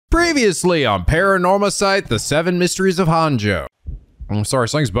Previously on Paranormasight, the Seven Mysteries of Honjo. I'm sorry,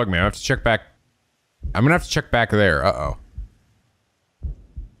 something's bugged me. I have to check back. I'm gonna have to check back there. Uh-oh.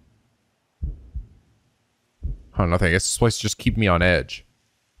 Oh, nothing. I guess this place just keep me on edge.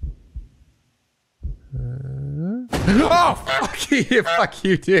 Oh, fuck you. Fuck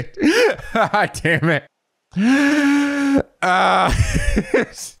you, dude. Damn it.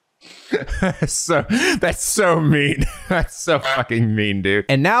 That's so mean. That's so fucking mean, dude.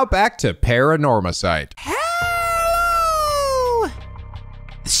 And now back to Paranormasight. Hello!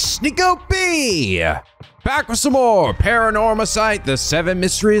 NicoB! Back with some more Paranormasight, the Seven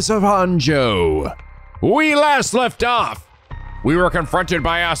Mysteries of Honjo. We last left off. We were confronted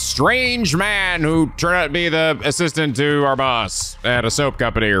by a strange man who turned out to be the assistant to our boss at a soap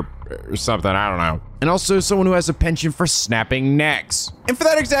company or something, I don't know. And also someone who has a penchant for snapping necks. And for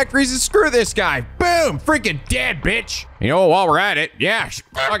that exact reason, screw this guy. Boom, freaking dead, bitch. You know, while we're at it, yeah,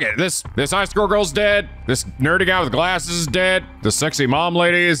 fuck it. This high school girl's dead. This nerdy guy with glasses is dead. The sexy mom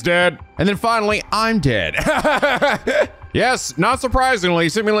lady is dead. And then finally, I'm dead. Yes, not surprisingly,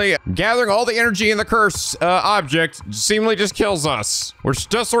 seemingly gathering all the energy in the curse object seemingly just kills us. Which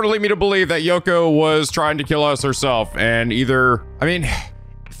does sort of lead me to believe that Yoko was trying to kill us herself and either, I mean,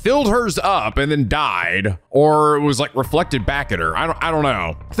 filled hers up and then died, or it was like reflected back at her. I don't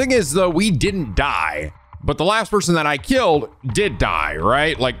know. Thing is though, we didn't die, but the last person that I killed did die,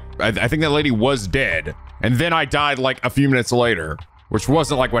 right? Like, I think that lady was dead. And then I died like a few minutes later, which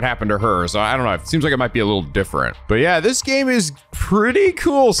wasn't like what happened to her. So I don't know, it seems like it might be a little different. But yeah, this game is pretty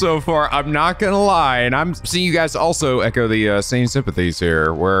cool so far, I'm not gonna lie. And I'm seeing you guys also echo the same sympathies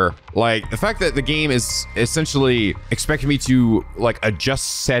here, where like the fact that the game is essentially expecting me to like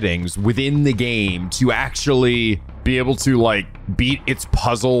adjust settings within the game to actually be able to like beat its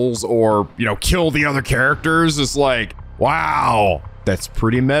puzzles or, you know, kill the other characters is like, wow. That's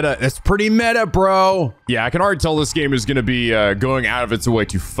pretty meta. That's pretty meta, bro. Yeah, I can already tell this game is gonna be going out of its way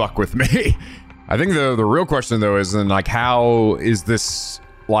to fuck with me. I think the real question though is then like, how is this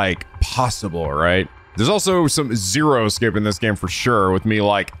like possible, right? There's also some zero escape in this game for sure, with me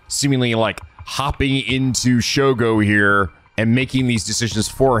like seemingly like hopping into Shogo here and making these decisions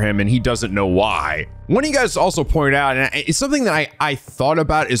for him, and he doesn't know why. One of you guys also pointed out, and it's something that I thought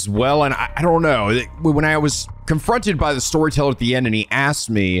about as well, and I don't know, when I was confronted by the storyteller at the end and he asked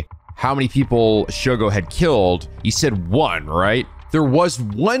me how many people Shogo had killed, he said one, right? There was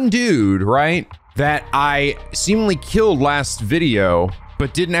one dude, right, that I seemingly killed last video,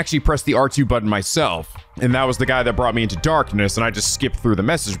 but didn't actually press the R2 button myself. And that was the guy that brought me into darkness, and I just skipped through the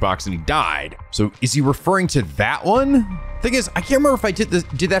message box and he died. So is he referring to that one? Thing is, I can't remember if I did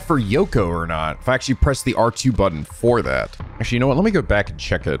that for Yoko or not. If I actually pressed the R2 button for that. Actually, you know what? Let me go back and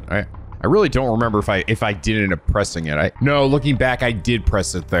check it. I really don't remember if I did end up pressing it. No, looking back, I did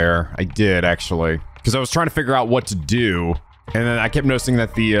press it there. I did actually, because I was trying to figure out what to do, and then I kept noticing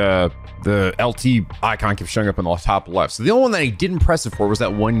that the LT icon kept showing up in the top left. So the only one that I didn't press it for was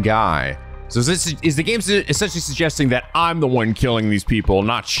that one guy. So is the game essentially suggesting that I'm the one killing these people,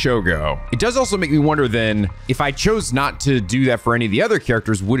 not Shogo? It does also make me wonder then, if I chose not to do that for any of the other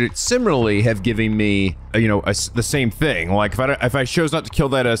characters, would it similarly have given me, you know, the same thing? Like if I chose not to kill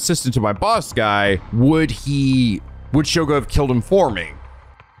that assistant to my boss guy, would Shogo have killed him for me?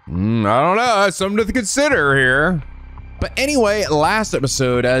 I don't know, that's something to consider here. But anyway, last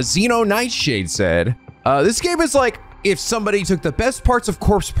episode, Xeno Nightshade said, this game is like if somebody took the best parts of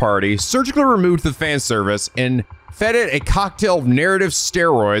Corpse Party, surgically removed the fan service, and fed it a cocktail of narrative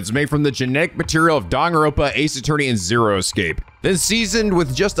steroids made from the genetic material of Danganronpa, Ace Attorney, and Zero Escape, then seasoned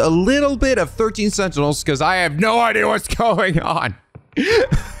with just a little bit of 13 Sentinels, because I have no idea what's going on.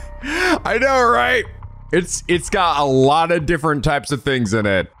 I know, right? It's got a lot of different types of things in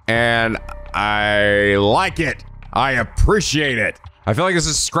it, and I like it. I appreciate it. I feel like this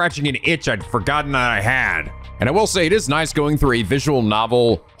is scratching an itch I'd forgotten that I had. And I will say it is nice going through a visual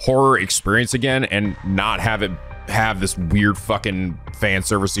novel horror experience again and not have it have this weird fucking fan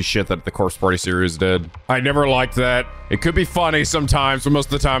servicey shit that the Corpse Party series did. I never liked that. It could be funny sometimes, but most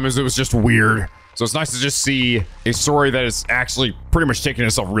of the time it was just weird. So it's nice to just see a story that is actually pretty much taking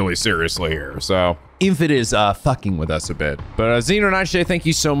itself really seriously here. So if it is fucking with us a bit. But Xeno Nightshade, thank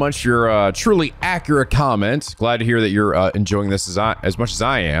you so much for your truly accurate comment. Glad to hear that you're enjoying this as much as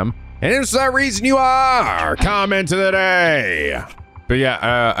I am. And it's that reason you are comment of the day. But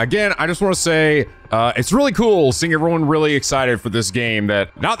yeah, again, I just want to say it's really cool seeing everyone really excited for this game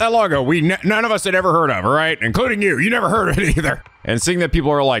that not that long ago none of us had ever heard of, all right? Including you. You never heard of it either. And seeing that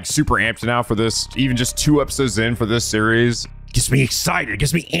people are like super amped now for this, even just 2 episodes in for this series, gets me excited,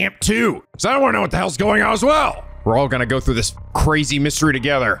 gets me amped too. So I want to know what the hell's going on as well. We're all gonna go through this crazy mystery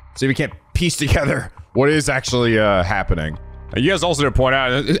together. See if we can't piece together what is actually happening. You guys also did point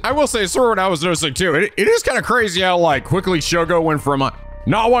out, I will say, sort of what I was noticing too, it is kind of crazy how like quickly Shogo went from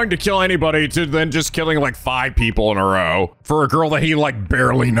not wanting to kill anybody to then just killing like 5 people in a row for a girl that he like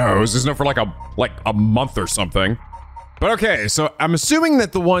barely knows. Isn't it for like a month or something? But okay, so I'm assuming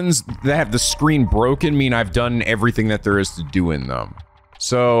that the ones that have the screen broken mean I've done everything that there is to do in them.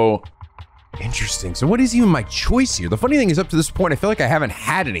 So, interesting. So what is even my choice here? The funny thing is up to this point, I feel like I haven't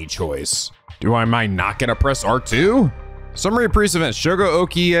had any choice. Am I not gonna press R2? Summary of previous events. Shogo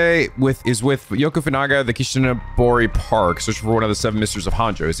Okie is with Yoko Funaga, the Kishinobori Park, searching for one of the 7 mysteries of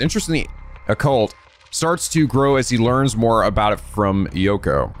Honjo. His interest in the occult starts to grow as he learns more about it from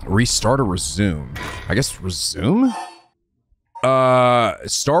Yoko. Restart or resume? I guess resume?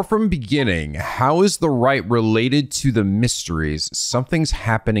 Start from beginning. How is the rite related to the mysteries? Something's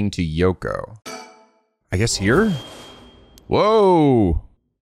happening to Yoko. I guess here? Whoa!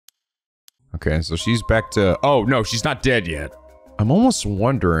 Okay, so she's back to... Oh, no, she's not dead yet. I'm almost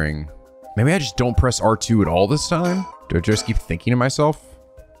wondering... Maybe I just don't press R2 at all this time? Do I just keep thinking to myself?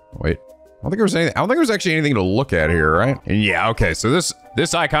 Wait. I don't think there was actually anything to look at here, right? And yeah, okay, so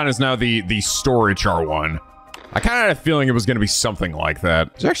this icon is now the story chart one. I kind of had a feeling it was going to be something like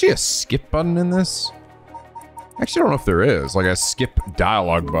that. Is there actually a skip button in this? Actually, I don't know if there is. Like a skip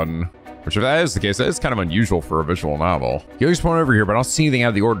dialogue button. Which if that is the case, that is kind of unusual for a visual novel. He always point over here, but I don't see anything out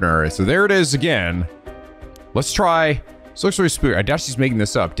of the ordinary. So there it is again. Let's try. This looks really spooky. I doubt she's making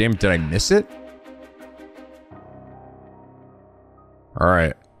this up. Damn, did I miss it? All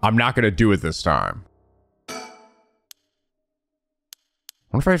right. I'm not going to do it this time. I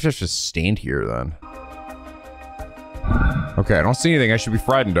wonder if I have to just stand here then. Okay, I don't see anything I should be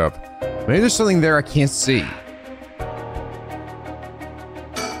frightened of. Maybe there's something there I can't see.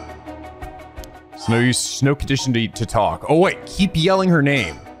 It's no condition to talk. Oh wait, keep yelling her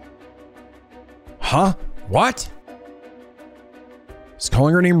name. Huh? What? Is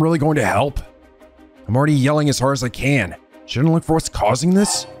calling her name really going to help? I'm already yelling as hard as I can. Shouldn't I look for what's causing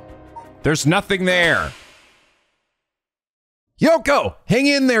this? There's nothing there. Yoko! Hang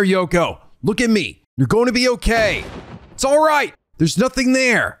in there, Yoko! Look at me. You're going to be okay. It's all right. There's nothing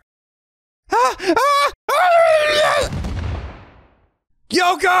there.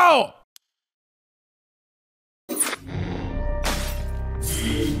 Yoko!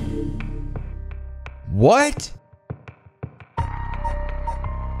 What?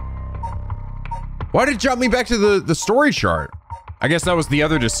 Why did it jump me back to the story chart? I guess that was the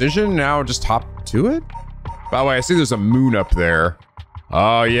other decision. Now just hop to it. By the way, I see there's a moon up there.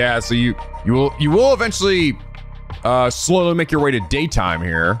 Oh yeah, so you will eventually slowly make your way to daytime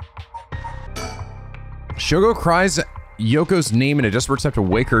here. Shogo cries Yoko's name in a desperate attempt to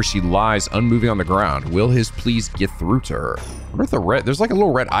wake her. She lies unmoving on the ground. Will his pleas get through to her? I wonder if the red, there's like a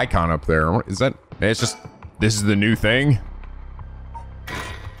little red icon up there. Is that, it's just, this is the new thing?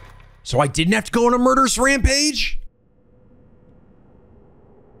 So I didn't have to go on a murderous rampage?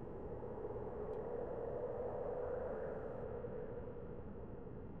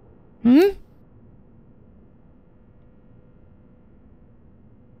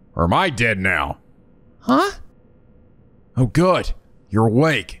 Or am I dead now? Huh? Oh, good. You're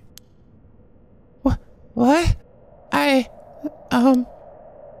awake. What? Are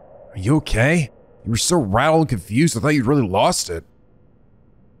you okay? You were so rattled and confused, I thought you'd really lost it.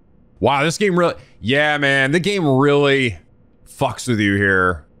 Wow, this game really... Yeah, man, the game really fucks with you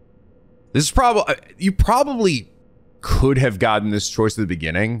here. This is probably... You probably could have gotten this choice at the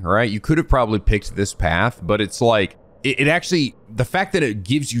beginning, right? You could have probably picked this path, but it's like... It actually... The fact that it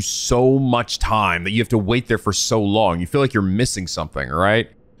gives you so much time that you have to wait there for so long, you feel like you're missing something, right?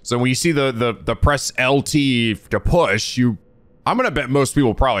 So when you see the press LT to push, I'm gonna bet most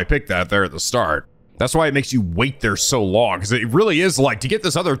people probably pick that there at the start. That's why it makes you wait there so long, because it really is like, to get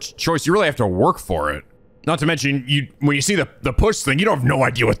this other choice, you really have to work for it. Not to mention, when you see the push thing, you don't have no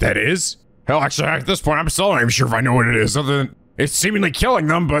idea what that is. Hell, actually, at this point, I'm still not even sure if I know what it is, other than it's seemingly killing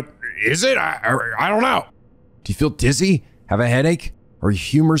them, but is it? I don't know. Do you feel dizzy? Have a headache? Are your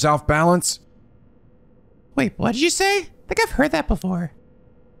humors off balance? Wait, what did you say? I think I've heard that before.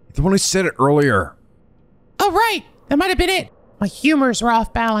 The one who said it earlier. Oh, right. That might have been it. My humors were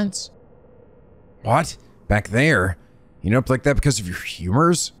off balance. What? Back there? You know, up like that because of your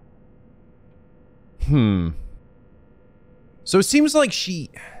humors? So it seems like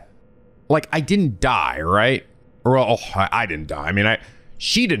like I didn't die, right? Or, well, I didn't die. I mean,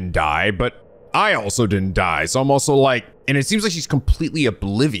 she didn't die, but I also didn't die. So I'm also like, and it seems like she's completely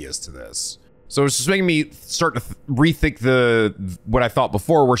oblivious to this. So it's just making me start to rethink what I thought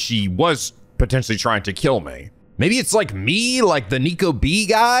before, where she was potentially trying to kill me. Maybe it's like me, like the NicoB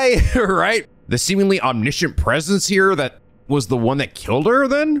guy, right? The seemingly omniscient presence here that was the one that killed her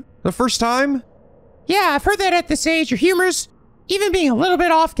then, the first time? Yeah, I've heard that at this age, your humors, even being a little bit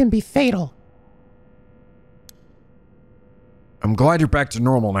off, can be fatal. I'm glad you're back to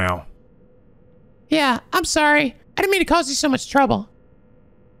normal now. Yeah, I'm sorry. I didn't mean to cause you so much trouble.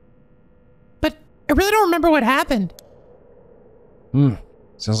 But I really don't remember what happened.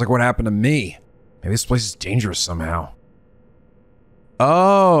 Sounds like what happened to me. Maybe this place is dangerous somehow.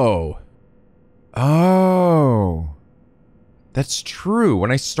 Oh. That's true.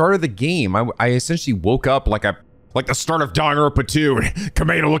 When I started the game, I essentially woke up like the start of Danganronpa 2, and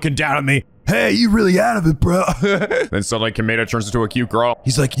Kameda looking down at me. Hey, you really out of it, bro. Then suddenly Kameda turns into a cute girl.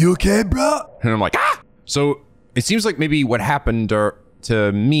 He's like, you okay, bro? And I'm like, ah! So it seems like maybe what happened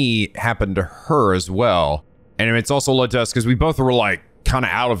to me happened to her as well. And it's also led to us because we both were like kind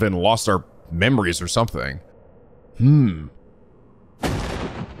of out of it and lost our memories or something.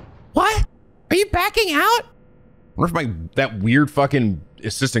 What? Are you backing out? I wonder if that weird fucking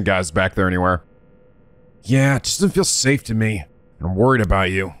assistant guy's back there anywhere. Yeah, it just doesn't feel safe to me. And I'm worried about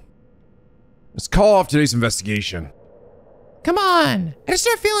you. Let's call off today's investigation. Come on. I just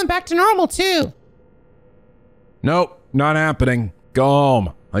start feeling back to normal too. Nope, not happening. Go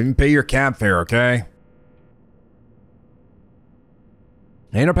home. I'll even pay your cab fare, okay?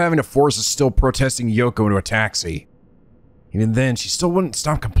 I ended up having to force a still protesting Yoko into a taxi. Even then, she still wouldn't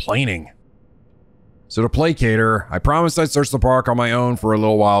stop complaining. So to placate her, I promised I'd search the park on my own for a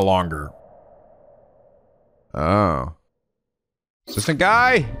little while longer. Oh. Assistant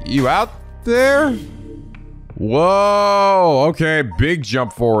guy, you out there? Whoa, okay, big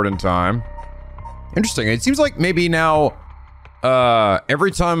jump forward in time. Interesting, it seems like maybe now,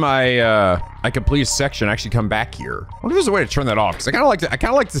 every time I complete a section, I actually come back here. I wonder if there's a way to turn that off, because I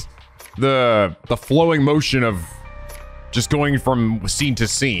kind of like the flowing motion of just going from scene to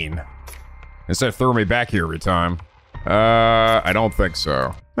scene, instead of throwing me back here every time. I don't think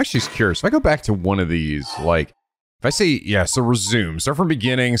so. I'm actually curious. If I go back to one of these, like, if I say, yeah, so resume. Start from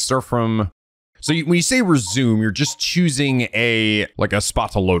beginning, start from... So when you say resume, you're just choosing a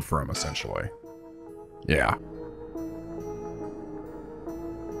spot to load from, essentially. Yeah.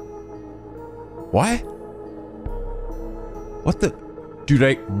 What? What the...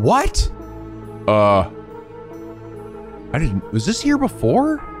 Dude, what? I didn't... Was this here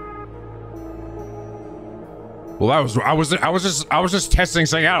before? Well, I was just testing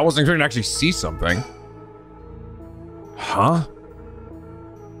something out. I wasn't going to actually see something. Huh?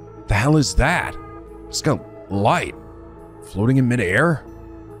 The hell is that? It's got light floating in midair.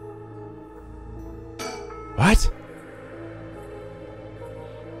 What?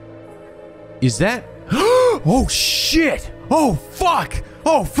 Is that? Oh shit! Oh fuck!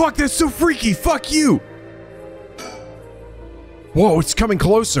 Oh fuck! That's so freaky! Fuck you! Whoa! It's coming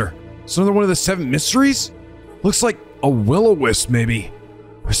closer. It's another one of the Seven Mysteries. Looks like a will-o-wisp, maybe.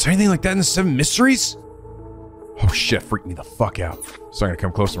 Was there anything like that in the Seven Mysteries? Oh shit, freaked me the fuck out. So I'm gonna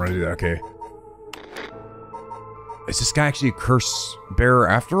come closer when I do that, okay. Is this guy actually a curse bearer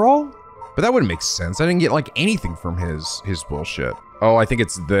after all? But that wouldn't make sense. I didn't get like anything from his bullshit. Oh, I think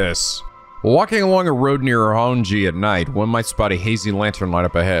it's this. While walking along a road near Honjo at night, one might spot a hazy lantern light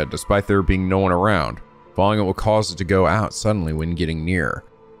up ahead, despite there being no one around. Following it will cause it to go out suddenly when getting near.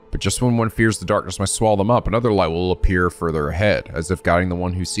 But just when one fears the darkness might swallow them up, another light will appear further ahead, as if guiding the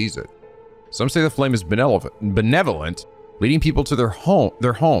one who sees it. Some say the flame is benevolent, leading people to their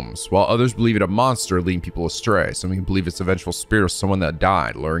homes, while others believe it a monster leading people astray. Some even believe it's the vengeful spirit of someone that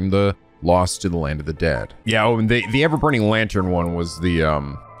died, luring the lost to the land of the dead. Yeah, oh, and the ever-burning lantern one was the,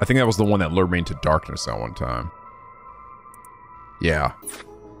 I think that was the one that lured me into darkness at one time. Yeah.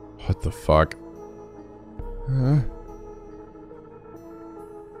 What the fuck? Huh?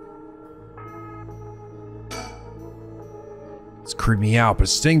 It's creeping me out, but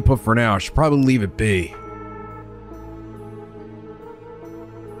it's staying put for now. I should probably leave it be.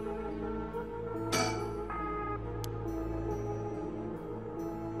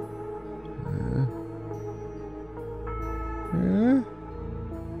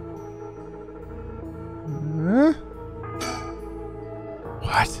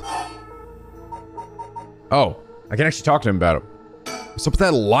 What? Oh, I can actually talk to him about it. What's up with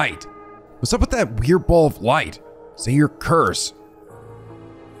that light? What's up with that weird ball of light? Say your curse.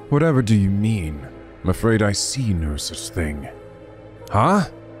 Whatever do you mean? I'm afraid I see no such thing. Huh?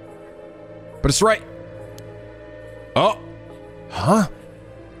 But it's right. Oh. Huh?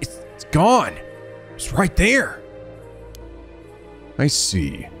 It's gone. It's right there. I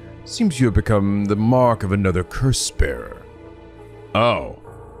see. Seems you have become the mark of another curse bearer. Oh.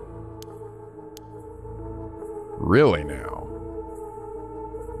 Really now?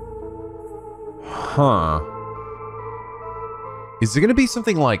 Huh. Is it gonna be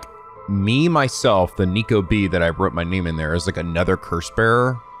something like me, myself, the NicoB that I wrote my name in there as like another curse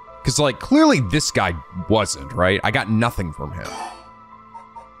bearer? Because like clearly this guy wasn't, right? I got nothing from him.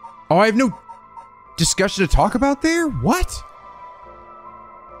 Oh, I have no discussion to talk about there? What?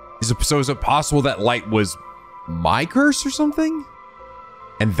 So is it possible that light was my curse or something?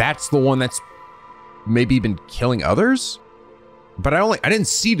 And that's the one that's maybe been killing others? But I didn't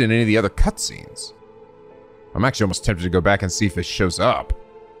see it in any of the other cutscenes. I'm actually almost tempted to go back and see if it shows up.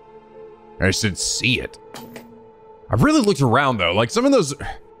 I just didn't see it. I really looked around though, like some of those,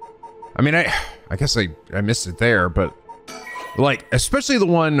 I mean, I guess I missed it there, but like, especially the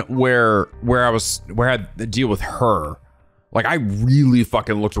one where I had to deal with her. Like I really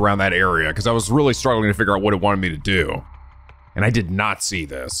fucking looked around that area because I was really struggling to figure out what it wanted me to do. And I did not see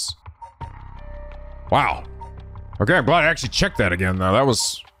this. Wow. Okay, I'm glad I actually checked that again though. That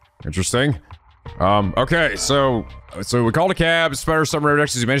was interesting. Okay, so we called a cab, Spider Summer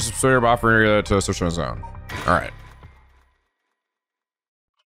Redexes, he managed to persuade her by offering to switch on his own. Alright.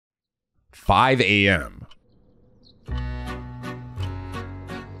 5 a.m.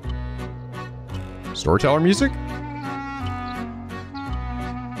 Storyteller music?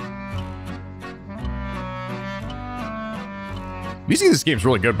 Music in this game is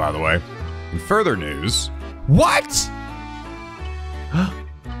really good, by the way. In further news... What?!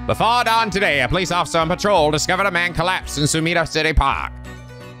 Before dawn today, a police officer on patrol discovered a man collapsed in Sumida City Park.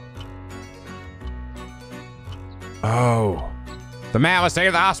 Oh. The man was taken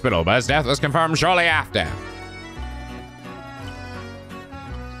to the hospital, but his death was confirmed shortly after.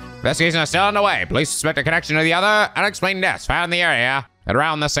 Investigations are still underway. Police suspect a connection to the other unexplained deaths found in the area at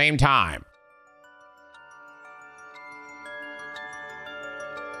around the same time.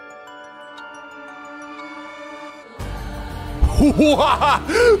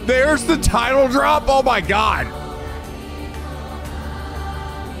 There's the title drop. Oh my god.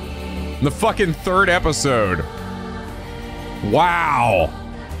 The fucking 3rd episode. Wow.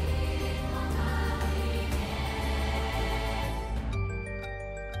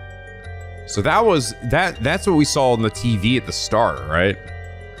 So that was that's what we saw on the TV at the start, right?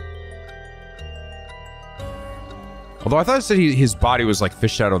 Although I thought it said his body was like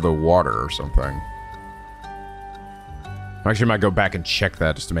fished out of the water or something. I actually might go back and check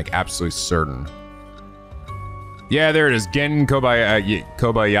that just to make absolutely certain. Yeah, there it is. Gen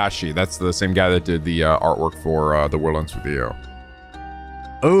Kobayashi. That's the same guy that did the artwork for The World Ends With You.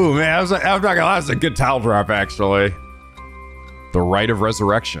 Oh man, I was not gonna lie, that's a good towel drop actually. The Rite of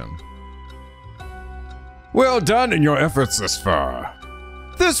Resurrection. Well done in your efforts thus far.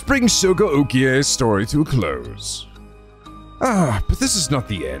 This brings Shogo Okie's story to a close. Ah, but this is not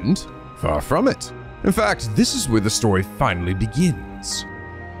the end. Far from it. In fact, this is where the story finally begins.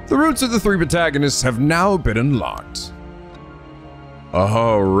 The roots of the 3 protagonists have now been unlocked.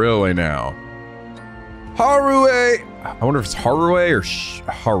 Oh, really now? Harue! I wonder if it's Harue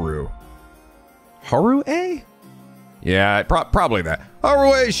or Haru. Harue? Yeah, probably that.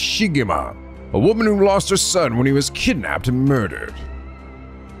 Harue Shigema, a woman who lost her son when he was kidnapped and murdered.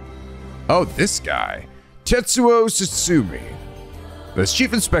 Oh, this guy. Tetsuo Tsutsumi, the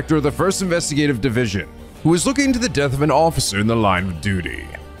chief inspector of the 1st Investigative Division, who is looking into the death of an officer in the line of duty.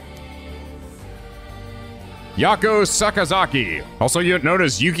 Yako Sakazaki, also known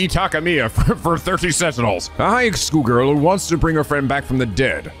as Yuki Takamiya for 30 Sentinels, a high schoolgirl who wants to bring her friend back from the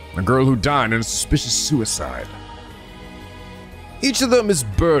dead, a girl who died in a suspicious suicide. Each of them is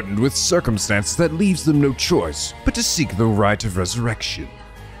burdened with circumstances that leaves them no choice but to seek the rite of resurrection.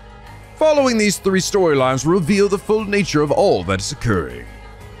 Following these 3 storylines will reveal the full nature of all that is occurring.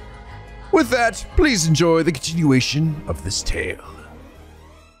 With that, please enjoy the continuation of this tale.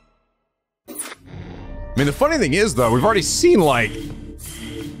 I mean, the funny thing is, though, we've already seen, like...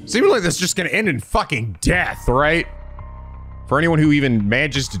 Seems like that's just gonna end in fucking death, right? For anyone who even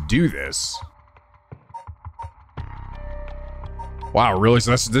manages to do this. Wow, really?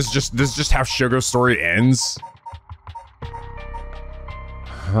 So this is just how Shogo's story ends?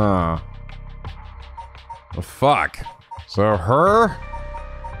 Huh. Well, fuck. So her,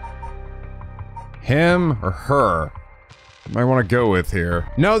 him, or her? I want to go with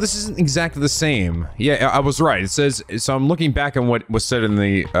here. No, this isn't exactly the same. Yeah, I was right. It says, so I'm looking back on what was said in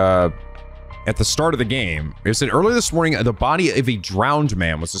the, at the start of the game. It said, earlier this morning, the body of a drowned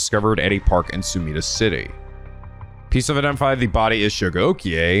man was discovered at a park in Sumida City. Police have identified the body as Shogo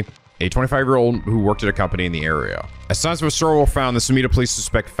Okie, a 25-year-old who worked at a company in the area. As signs of a struggle were found, the Sumida police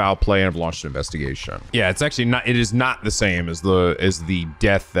suspect foul play and have launched an investigation. Yeah, it's actually not, it is not the same as the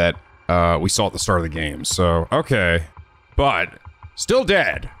death that we saw at the start of the game. So, okay. But, still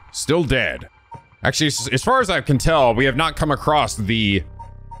dead. Still dead. Actually, as far as I can tell, we have not come across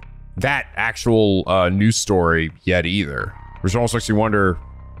that actual news story yet either. Which almost makes you wonder,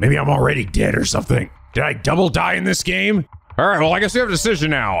 maybe I'm already dead or something. Did I double die in this game? All right, well, I guess we have a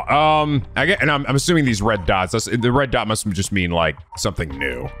decision now. I'm assuming these red dots, the red dot must just mean like something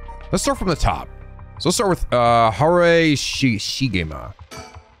new. Let's start from the top. So let's start with Harue Shigema.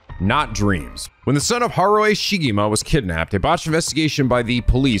 Not dreams. When the son of Harue Shigema was kidnapped, a botched investigation by the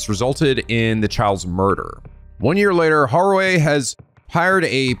police resulted in the child's murder. 1 year later, Harue has hired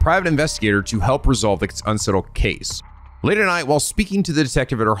a private investigator to help resolve the unsettled case. Late at night, while speaking to the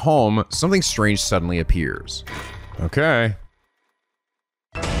detective at her home, something strange suddenly appears. Okay.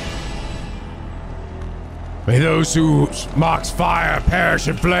 May those who mocks fire perish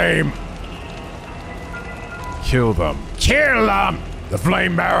in flame. Kill them. Kill them! The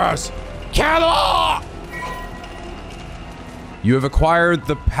flame bearers! Kill them all! You have acquired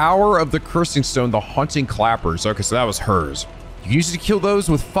the power of the cursing stone, the haunting clappers. Okay, so that was hers. You can use it to kill those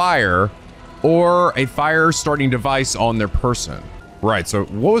with fire or a fire starting device on their person. Right, so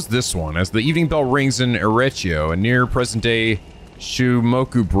what was this one? As the evening bell rings in Eretio, a near present-day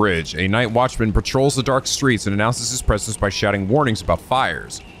Shumoku Bridge, a night watchman patrols the dark streets and announces his presence by shouting warnings about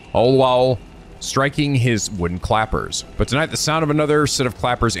fires, all while striking his wooden clappers. But tonight, the sound of another set of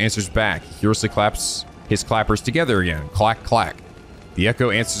clappers answers back. He furiously claps his clappers together again. Clack, clack. The echo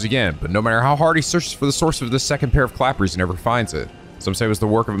answers again, but no matter how hard he searches for the source of this second pair of clappers, he never finds it. Some say it was the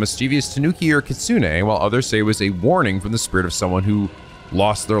work of a mischievous tanuki or kitsune, while others say it was a warning from the spirit of someone who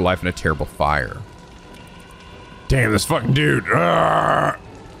lost their life in a terrible fire. Damn, this fucking dude. Arrgh.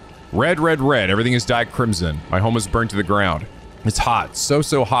 Red, red, red. Everything is dyed crimson. My home is burned to the ground. It's hot. So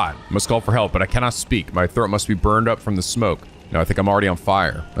hot. I must call for help, but I cannot speak. My throat must be burned up from the smoke. No, I think I'm already on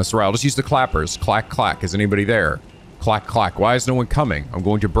fire. That's right. I'll just use the clappers. Clack, clack. Is anybody there? Clack, clack. Why is no one coming? I'm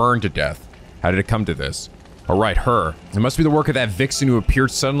going to burn to death. How did it come to this? All right, her. It must be the work of that vixen who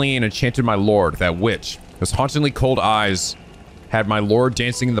appeared suddenly and enchanted my lord, that witch. Those hauntingly cold eyes had my lord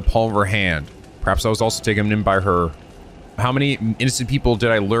dancing in the palm of her hand. Perhaps I was also taken in by her. How many innocent people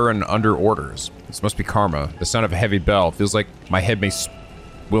did I lure in under orders? This must be karma. The sound of a heavy bell feels like my head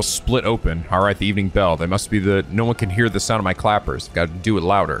will split open. All right, the evening bell. That must be no one can hear the sound of my clappers. Got to do it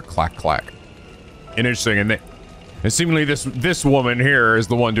louder. Clack, clack. Interesting, and seemingly this woman here is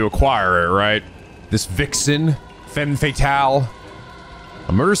the one to acquire it, right? This vixen, femme fatale.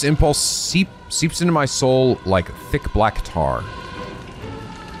 A murderous impulse seeps into my soul like thick black tar.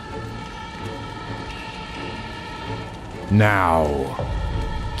 Now,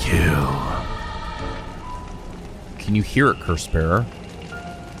 kill. Can you hear it, Curse Bearer?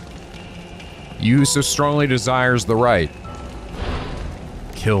 You who so strongly desires the right.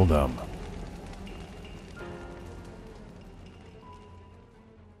 Kill them.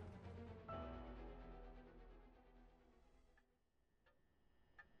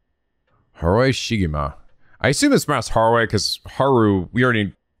 Harue Shigema. I assume it's pronounced Harue because Haru,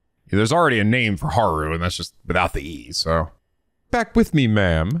 there's already a name for Haru, and that's just without the E, so. Back with me,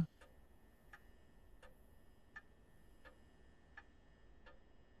 ma'am.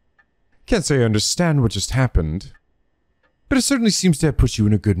 Can't say I understand what just happened, but it certainly seems to have put you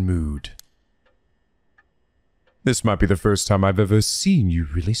in a good mood. This might be the first time I've ever seen you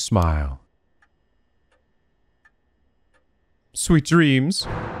really smile. Sweet dreams.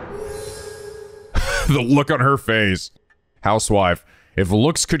 The look on her face. Housewife. If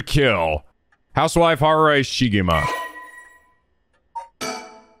looks could kill. Housewife Harue Shigema.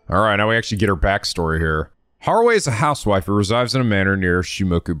 Alright, now we actually get her backstory here. Harue is a housewife who resides in a manor near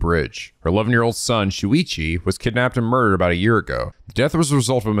Shumoku Bridge. Her 11-year-old son, Shuichi, was kidnapped and murdered about a year ago. The death was a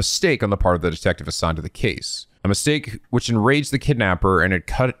result of a mistake on the part of the detective assigned to the case. A mistake which enraged the kidnapper and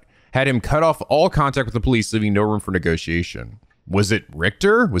had him cut off all contact with the police, leaving no room for negotiation. Was it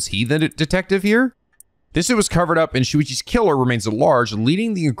Richter? Was he the detective here? This was covered up, and Shuichi's killer remains at large,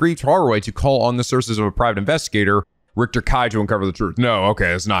 leading the aggrieved Harue to call on the services of a private investigator, Richter Kai, to uncover the truth. No,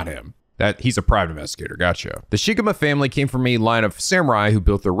 okay, it's not him. He's a private investigator, gotcha. The Shigema family came from a line of samurai who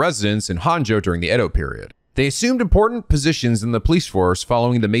built their residence in Honjo during the Edo period. They assumed important positions in the police force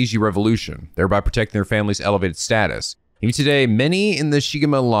following the Meiji Revolution, thereby protecting their family's elevated status. Even today, many in the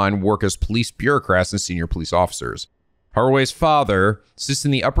Shigema line work as police bureaucrats and senior police officers. Harue's father sits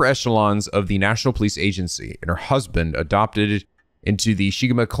in the upper echelons of the National Police Agency, and her husband, adopted into the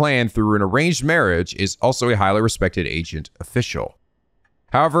Shigema clan through an arranged marriage, is also a highly respected agent official.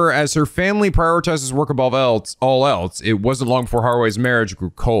 However, as her family prioritizes work above all else, it wasn't long before Harue's marriage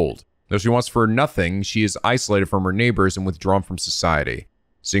grew cold. Though she wants for nothing, she is isolated from her neighbors and withdrawn from society.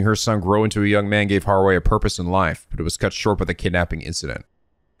 Seeing her son grow into a young man gave Harue a purpose in life, but it was cut short by the kidnapping incident.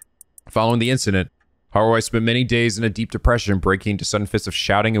 Following the incident, Harue spent many days in a deep depression, breaking into sudden fits of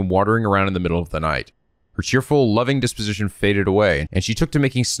shouting and wandering around in the middle of the night. Her cheerful, loving disposition faded away, and she took to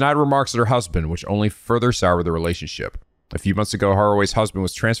making snide remarks at her husband, which only further soured the relationship. A few months ago, Harue's husband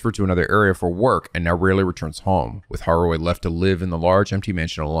was transferred to another area for work and now rarely returns home, with Harue left to live in the large, empty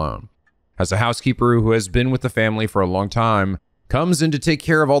mansion alone. As a housekeeper who has been with the family for a long time comes in to take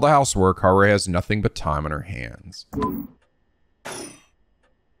care of all the housework, Harue has nothing but time on her hands.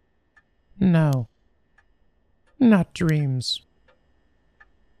 No. Not dreams.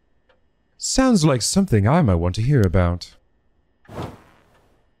 Sounds like something I might want to hear about.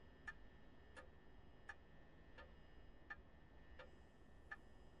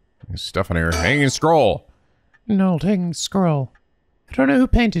 There's stuff on here. Hanging scroll. An old hanging scroll. I don't know who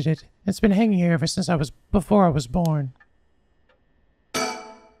painted it. It's been hanging here ever since before I was born.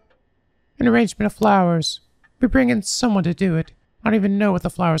 An arrangement of flowers. We bring in someone to do it. I don't even know what the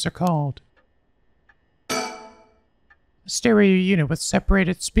flowers are called. A stereo unit with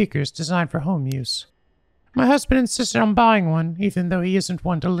separated speakers designed for home use. My husband insisted on buying one, even though he isn't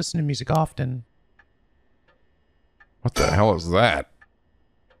one to listen to music often. What the hell is that?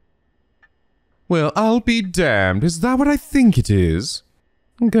 Well, I'll be damned. Is that what I think it is?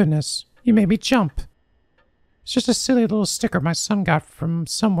 Goodness, you made me jump. It's just a silly little sticker my son got from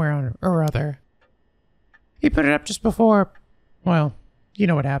somewhere or other. He put it up just before... Well, you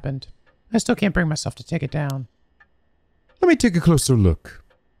know what happened. I still can't bring myself to take it down. Let me take a closer look.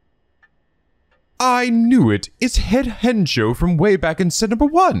 I knew it. It's Head Honjo from way back in set number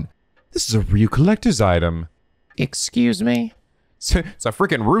 1. This is a real collector's item. Excuse me? It's a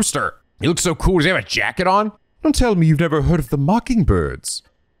freaking rooster. He looks so cool. Does he have a jacket on? Don't tell me you've never heard of the mockingbirds.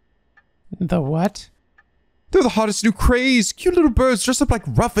 The what? They're the hottest new craze. Cute little birds dressed up like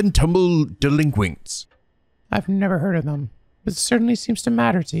rough and tumble delinquents. I've never heard of them, but it certainly seems to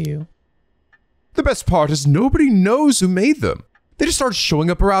matter to you. The best part is nobody knows who made them. They just started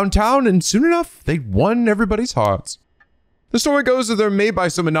showing up around town, and soon enough, they won everybody's hearts. The story goes that they're made by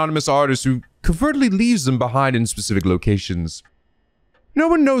some anonymous artist who covertly leaves them behind in specific locations. No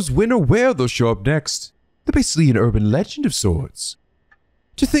one knows when or where they'll show up next. They're basically an urban legend of sorts.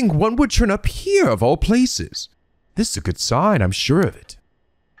 To think one would turn up here of all places. This is a good sign, I'm sure of it.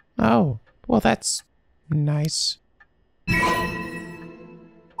 Oh, well that's nice.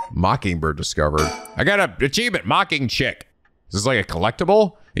 Mockingbird discovered. I got an achievement, Mocking Chick. Is this like a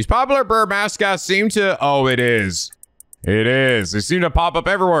collectible? These popular bird mascots seem to... Oh, it is. It is. They seem to pop up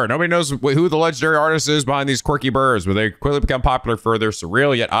everywhere. Nobody knows who the legendary artist is behind these quirky birds, but they quickly become popular for their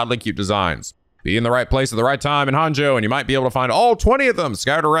surreal yet oddly cute designs. Be in the right place at the right time in Honjo, and you might be able to find all 20 of them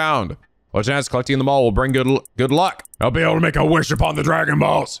scattered around. Well, chance collecting them all will bring good luck. I'll be able to make a wish upon the Dragon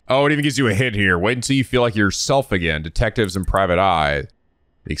Balls. Oh, it even gives you a hint here. Wait until you feel like yourself again. Detectives and Private Eye.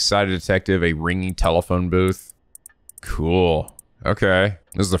 The excited detective, a ringing telephone booth. Cool. Okay.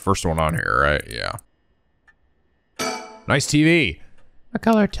 This is the first one on here, right? Yeah. Nice TV. A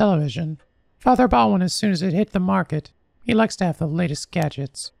color television. Father bought one as soon as it hit the market. He likes to have the latest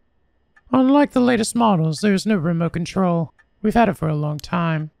gadgets. Unlike the latest models, there's no remote control. We've had it for a long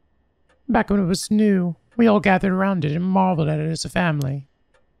time. Back when it was new, we all gathered around it and marveled at it as a family.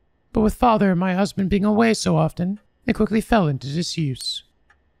 But with Father and my husband being away so often, it quickly fell into disuse.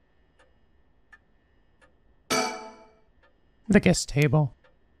 The guest table.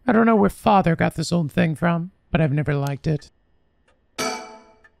 I don't know where Father got this old thing from, but I've never liked it.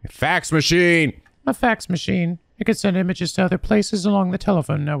 A fax machine. A fax machine. It can send images to other places along the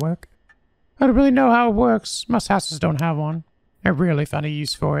telephone network. I don't really know how it works. Most houses don't have one. I rarely found a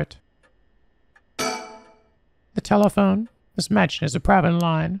use for it. The telephone. This mansion is a private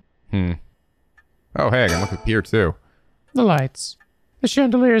line. Oh, hey, I can look up here too. The lights. The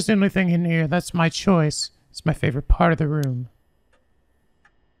chandelier is the only thing in here. That's my choice. It's my favorite part of the room.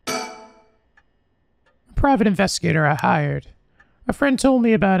 A private investigator I hired. A friend told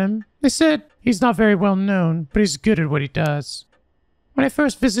me about him. They said he's not very well known, but he's good at what he does. When I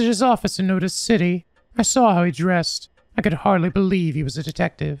first visited his office in Noda City, I saw how he dressed. I could hardly believe he was a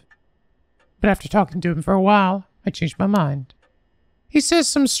detective. But after talking to him for a while, I changed my mind. He says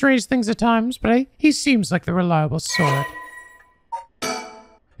some strange things at times, but he seems like the reliable sort.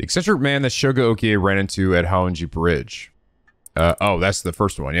 The eccentric man that Shoga Okie ran into at Haonji Bridge. Oh, that's the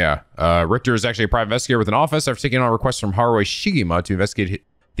first one, yeah. Richter is actually a private investigator with an office after taking on requests from Harue Shigima to investigate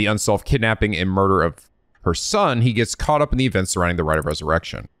the unsolved kidnapping and murder of her son. He gets caught up in the events surrounding the Rite of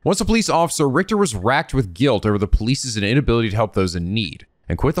Resurrection. Once a police officer, Richter was racked with guilt over the police's inability to help those in need,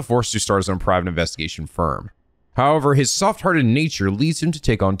 and quit the force to start his own private investigation firm. However, his soft-hearted nature leads him to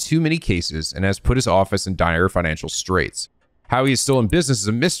take on too many cases and has put his office in dire financial straits. How he is still in business is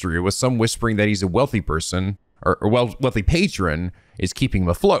a mystery, with some whispering that he's a wealthy person, or wealthy patron, is keeping him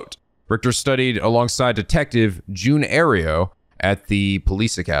afloat. Richter studied alongside Detective June Ario at the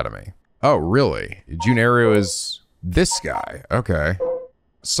police academy. Oh, really? June Ario is this guy. Okay.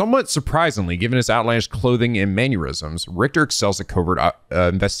 Somewhat surprisingly, given his outlandish clothing and mannerisms, Richter excels at covert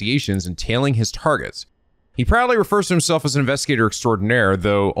investigations and tailing his targets. He proudly refers to himself as an investigator extraordinaire,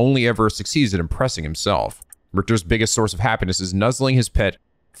 though only ever succeeds at impressing himself. Richter's biggest source of happiness is nuzzling his pet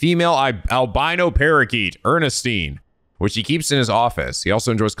female albino parakeet, Ernestine, which he keeps in his office. He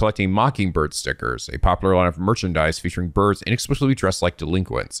also enjoys collecting mockingbird stickers, a popular line of merchandise featuring birds inexplicably dressed like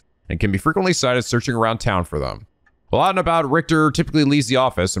delinquents, and can be frequently sighted searching around town for them. While out and about, Richter typically leaves the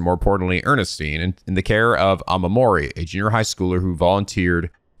office, and more importantly, Ernestine, in the care of Amamori, a junior high schooler who volunteered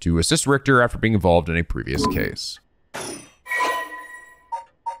to assist Richter after being involved in a previous case.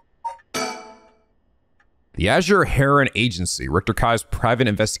 The Azure Heron Agency, Richter Kai's private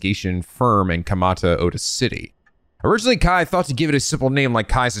investigation firm in Kamata, Oda City. Originally, Kai thought to give it a simple name like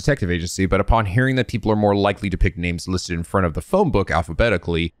Kai's Detective Agency, but upon hearing that people are more likely to pick names listed in front of the phone book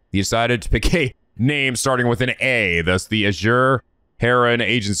alphabetically, he decided to pick a name starting with an A, thus the Azure Heron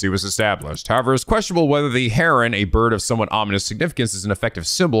Agency was established. However, it's questionable whether the heron, a bird of somewhat ominous significance, is an effective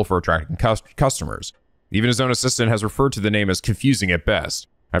symbol for attracting customers. Even his own assistant has referred to the name as confusing at best.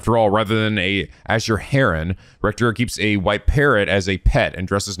 After all, rather than a Azure Heron, Richter keeps a white parrot as a pet and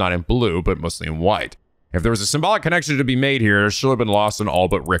dresses not in blue, but mostly in white. If there was a symbolic connection to be made here, it should have been lost on all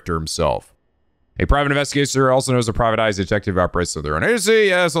but Richter himself. A private investigator, also known as a private eye detective, operates of their own agency.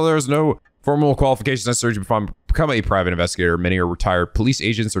 Yeah, so there's no formal qualifications necessary to become a private investigator. Many are retired police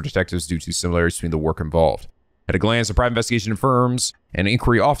agents or detectives due to similarities between the work involved. At a glance, the private investigation firms and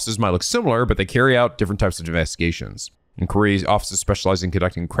inquiry offices might look similar, but they carry out different types of investigations. Inquiry offices specialize in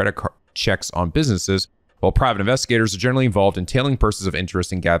conducting credit card checks on businesses, while private investigators are generally involved in tailing persons of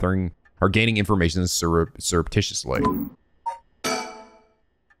interest in gathering or gaining information surreptitiously.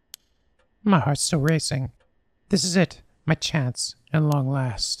 My heart's still racing. This is it, my chance, at long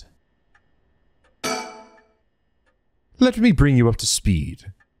last. Let me bring you up to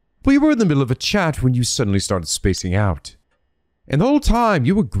speed. We were in the middle of a chat when you suddenly started spacing out. And the whole time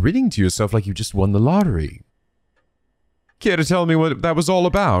you were grinning to yourself like you just won the lottery. Care to tell me what that was all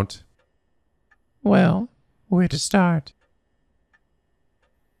about? Well, where to start?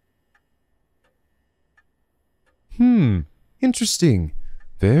 Interesting.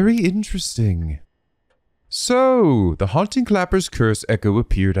 Very interesting. So, the Haunting Clapper's curse echo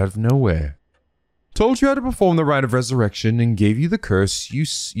appeared out of nowhere. Told you how to perform the rite of resurrection and gave you the curse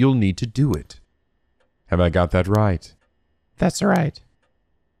you'll need to do it. Have I got that right? That's right.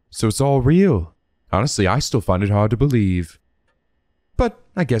 So it's all real. Honestly, I still find it hard to believe. But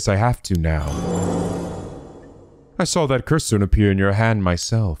I guess I have to now. I saw that curse stone appear in your hand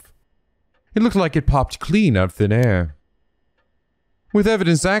myself. It looked like it popped clean out of thin air. With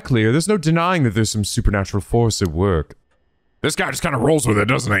evidence that clear, there's no denying that there's some supernatural force at work. This guy just kind of rolls with it,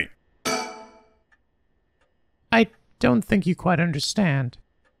 doesn't he? I don't think you quite understand.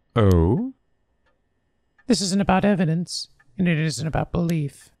 Oh? This isn't about evidence, and it isn't about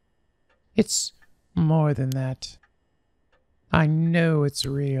belief. It's more than that. I know it's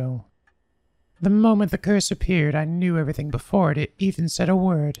real. The moment the curse appeared, I knew everything before it even said a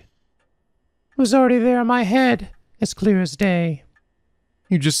word. It was already there in my head, as clear as day.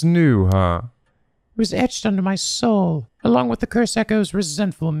 You just knew, huh? It was etched under my soul, along with the curse echo's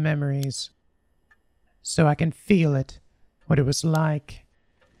resentful memories. So I can feel it, what it was like.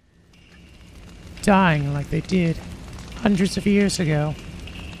 Dying like they did, hundreds of years ago.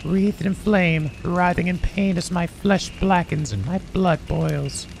 Wreathed in flame, writhing in pain as my flesh blackens and my blood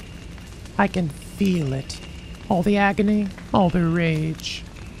boils. I can feel it. All the agony, all the rage.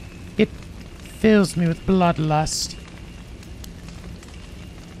 It fills me with bloodlust.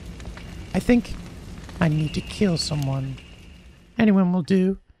 I think I need to kill someone. Anyone will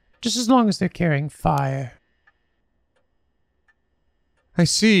do, just as long as they're carrying fire. I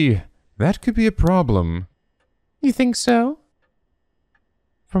see. That could be a problem. You think so?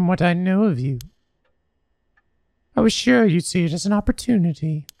 From what I know of you, I was sure you'd see it as an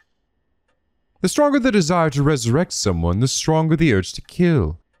opportunity. The stronger the desire to resurrect someone, the stronger the urge to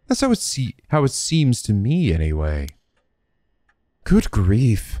kill. That's how it seems to me, anyway. Good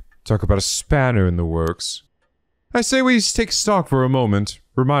grief. Talk about a spanner in the works. I say we take stock for a moment,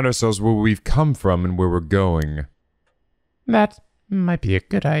 remind ourselves where we've come from and where we're going. That might be a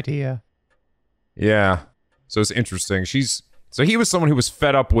good idea. Yeah, so it's interesting. She's So he was someone who was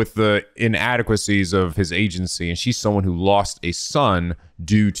fed up with the inadequacies of his agency, and she's someone who lost a son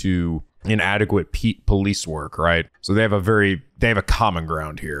due to inadequate police work, right? So they have a common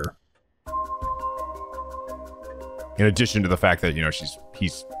ground here. In addition to the fact that, you know,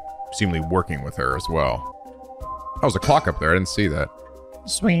 he's seemingly working with her as well. Oh, there's a clock up there. I didn't see that.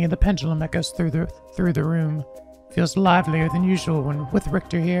 Swinging of the pendulum that goes through the room. Feels livelier than usual when with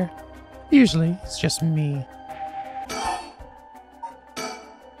Richter here. Usually, it's just me.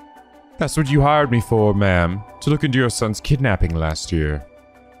 That's what you hired me for, ma'am. To look into your son's kidnapping last year.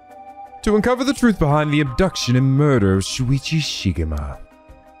 To uncover the truth behind the abduction and murder of Shuichi Shigema.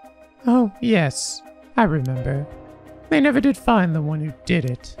 Oh, yes. I remember. They never did find the one who did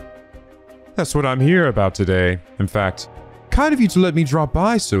it. That's what I'm here about today. In fact, kind of you to let me drop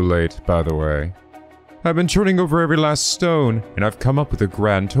by so late, by the way. I've been turning over every last stone, and I've come up with a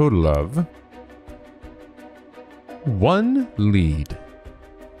grand total of 1 lead.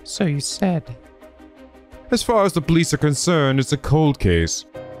 So you said. As far as the police are concerned, it's a cold case,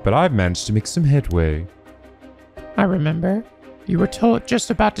 but I've managed to make some headway. I remember. You were just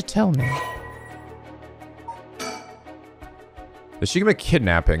about to tell me. The Shigema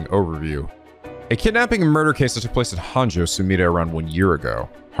kidnapping overview. A kidnapping and murder case that took place at Honjo, Sumida around 1 year ago.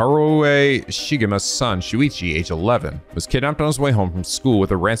 Harue Shigema's son, Shuichi, age 11, was kidnapped on his way home from school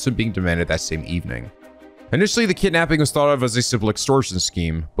with a ransom being demanded that same evening. Initially, the kidnapping was thought of as a simple extortion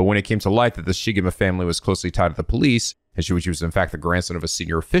scheme, but when it came to light that the Shigema family was closely tied to the police, and Shuichi was in fact the grandson of a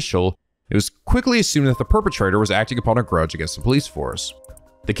senior official, it was quickly assumed that the perpetrator was acting upon a grudge against the police force.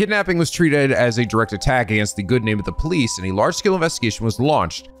 The kidnapping was treated as a direct attack against the good name of the police, and a large-scale investigation was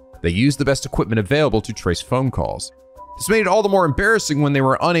launched. They used the best equipment available to trace phone calls. This made it all the more embarrassing when they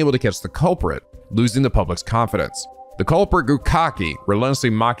were unable to catch the culprit, losing the public's confidence. The culprit grew cocky, relentlessly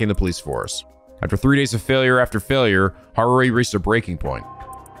mocking the police force. After 3 days of failure after failure, Harue reached a breaking point.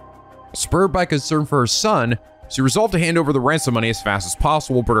 Spurred by concern for her son, she resolved to hand over the ransom money as fast as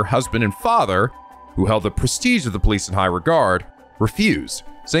possible, but her husband and father, who held the prestige of the police in high regard, refused,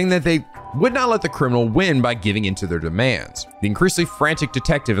 saying that they would not let the criminal win by giving in to their demands. The increasingly frantic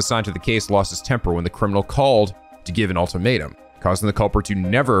detective assigned to the case lost his temper when the criminal called to give an ultimatum, causing the culprit to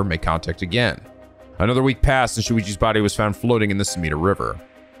never make contact again. Another week passed and Shuichi's body was found floating in the Sumida River.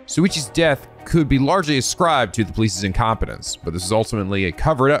 Shuichi's death could be largely ascribed to the police's incompetence, but this is ultimately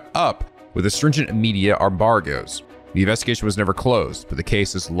covered up with the stringent media embargoes. The investigation was never closed, but the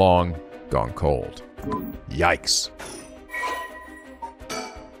case is long gone cold. Yikes.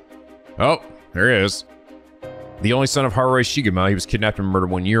 Oh, there he is. The only son of Harue Shigema, he was kidnapped and murdered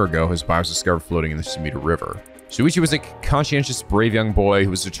 1 year ago. His body was discovered floating in the Sumida River. Shuichi was a conscientious, brave young boy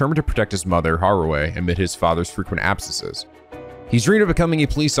who was determined to protect his mother, Harue, amid his father's frequent absences. He dreamed of becoming a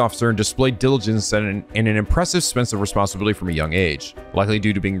police officer and displayed diligence and an impressive sense of responsibility from a young age, likely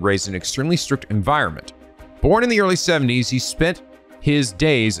due to being raised in an extremely strict environment. Born in the early 70s, he spent his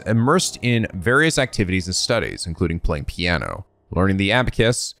days immersed in various activities and studies, including playing piano, learning the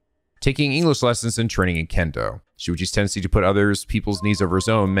abacus, taking English lessons, and training in kendo. Shuichi's tendency to put people's needs over his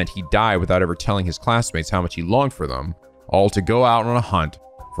own meant he died without ever telling his classmates how much he longed for them, all to go out on a hunt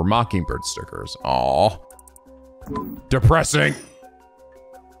for mockingbird stickers. Aww. Depressing.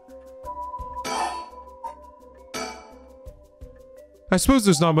 I suppose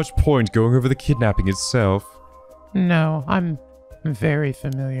there's not much point going over the kidnapping itself. No, I'm very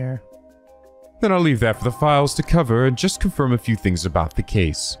familiar. Then I'll leave that for the files to cover and just confirm a few things about the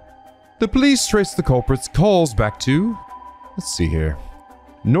case. The police traced the culprit's calls back to, let's see here,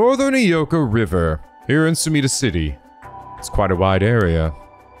 Northern Iyoko River, here in Sumida City. It's quite a wide area.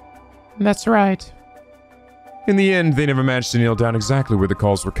 That's right. In the end, they never managed to nail down exactly where the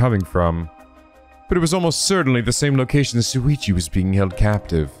calls were coming from, but it was almost certainly the same location that Shuichi was being held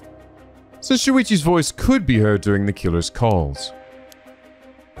captive, since Shuichi's voice could be heard during the killer's calls.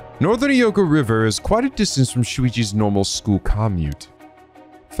 Northern Iyoko River is quite a distance from Shuichi's normal school commute.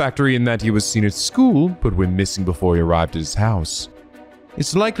 Factory in that he was seen at school, but went missing before he arrived at his house.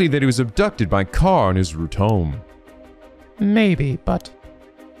 It's likely that he was abducted by a car on his route home. Maybe, but...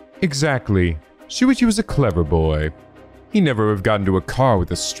 Exactly. Shuichi was a clever boy. He never would have gotten into a car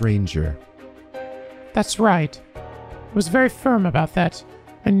with a stranger. That's right. I was very firm about that.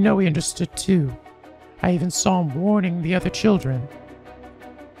 I know he understood too. I even saw him warning the other children.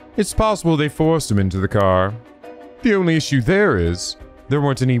 It's possible they forced him into the car. The only issue there is, there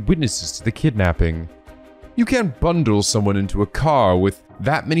weren't any witnesses to the kidnapping. You can't bundle someone into a car with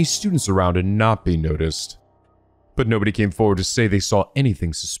that many students around and not be noticed. But nobody came forward to say they saw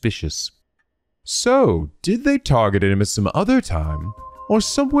anything suspicious. So, did they target him at some other time, or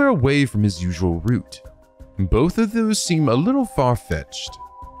somewhere away from his usual route? Both of those seem a little far-fetched.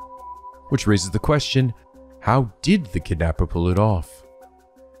 Which raises the question, how did the kidnapper pull it off?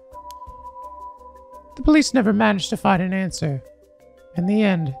 The police never managed to find an answer. In the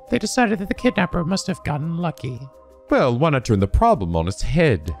end, they decided that the kidnapper must have gotten lucky. Well, why not turn the problem on its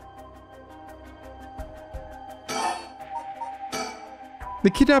head? The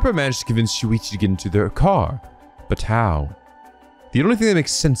kidnapper managed to convince Shuichi to get into their car. But how? The only thing that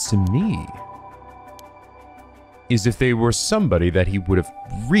makes sense to me is if they were somebody that he would have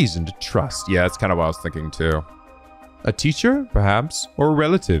reason to trust. Yeah, that's kind of what I was thinking too. A teacher, perhaps, or a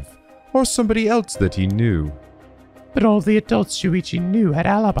relative, or somebody else that he knew. But all the adults Shuichi knew had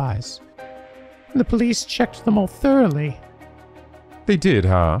alibis. And the police checked them all thoroughly. They did,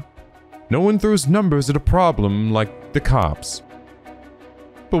 huh? No one throws numbers at a problem like the cops.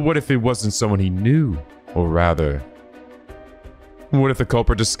 But what if it wasn't someone he knew? Or rather, what if the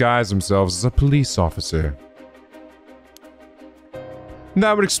culprit disguised themselves as a police officer?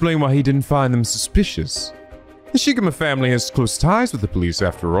 That would explain why he didn't find them suspicious. The Shigema family has close ties with the police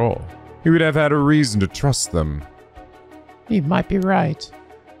after all. He would have had a reason to trust them. You might be right.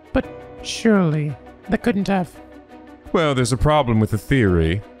 But surely, they couldn't have. Well, there's a problem with the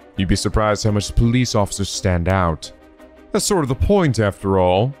theory. You'd be surprised how much police officers stand out. That's sort of the point, after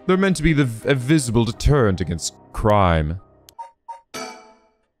all. They're meant to be a visible deterrent against crime.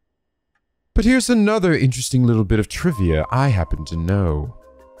 But here's another interesting little bit of trivia I happen to know.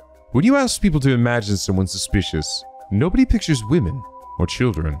 When you ask people to imagine someone suspicious, nobody pictures women or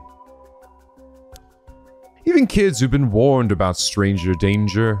children. Even kids who've been warned about stranger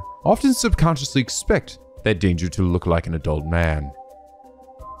danger often subconsciously expect that danger to look like an adult man.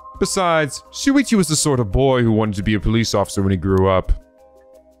 Besides, Shuichi was the sort of boy who wanted to be a police officer when he grew up.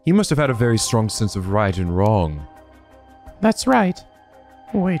 He must have had a very strong sense of right and wrong. That's right.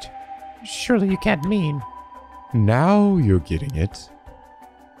 Wait, surely you can't mean... Now you're getting it.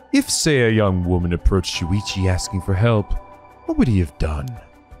 If, say, a young woman approached Shuichi asking for help, what would he have done?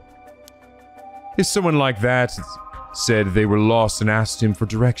 If someone like that said they were lost and asked him for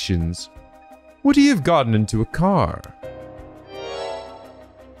directions, would he have gotten into a car?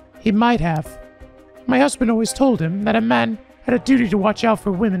 He might have. My husband always told him that a man had a duty to watch out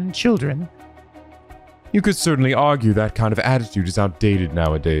for women and children. You could certainly argue that kind of attitude is outdated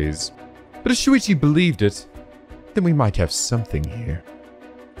nowadays. But if Shuichi believed it, then we might have something here.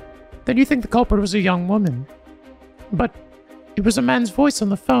 Then you think the culprit was a young woman. But it was a man's voice on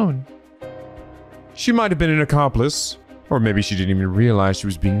the phone. She might have been an accomplice, or maybe she didn't even realize she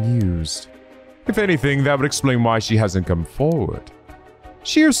was being used. If anything, that would explain why she hasn't come forward.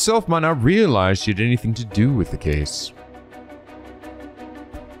 She herself might not realize she had anything to do with the case.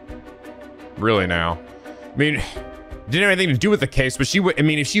 Really now? I mean, didn't have anything to do with the case, but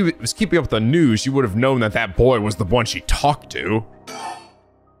if she was keeping up with the news, she would have known that that boy was the one she talked to.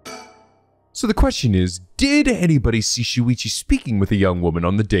 So the question is, did anybody see Shuichi speaking with a young woman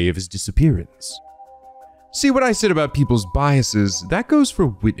on the day of his disappearance? See what I said about people's biases, that goes for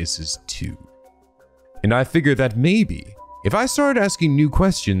witnesses too. And I figured that maybe, if I started asking new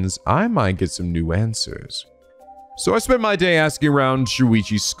questions, I might get some new answers. So I spent my day asking around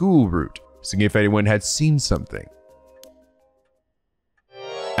Shuichi's school route, seeing if anyone had seen something.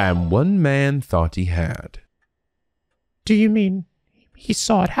 And one man thought he had. Do you mean he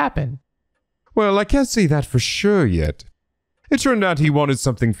saw it happen? Well, I can't say that for sure yet. It turned out he wanted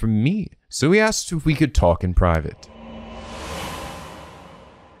something from me, so he asked if we could talk in private.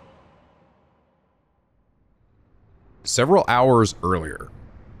 Several hours earlier.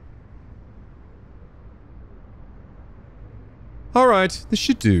 Alright, this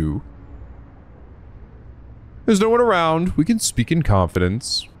should do. There's no one around. We can speak in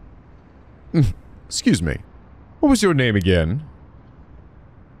confidence. Excuse me. What was your name again?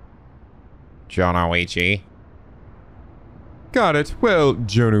 Jonoichi. Got it. Well,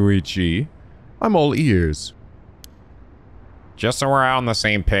 Jonoichi, I'm all ears. Just so we're on the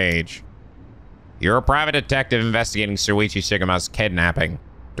same page. You're a private detective investigating Shuichi Shigema's kidnapping.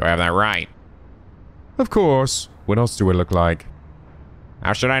 Do I have that right? Of course. What else do I look like?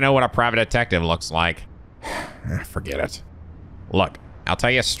 How should I know what a private detective looks like? Forget it. Look, I'll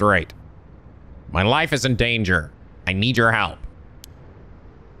tell you straight. My life is in danger. I need your help.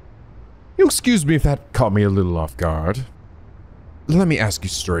 You'll excuse me if that caught me a little off guard. Let me ask you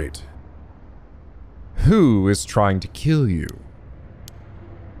straight. Who is trying to kill you?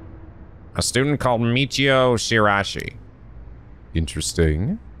 A student called Michio Shirashi.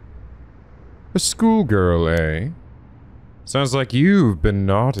 Interesting. A schoolgirl, eh? Sounds like you've been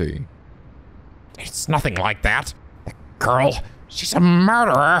naughty. It's nothing like that. The girl, she's a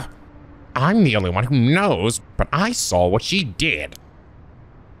murderer. I'm the only one who knows, but I saw what she did.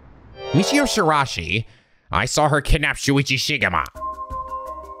 Michio Shirashi, I saw her kidnap Shuichi Shigema.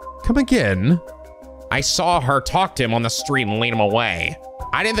 Come again? I saw her talk to him on the street and lead him away.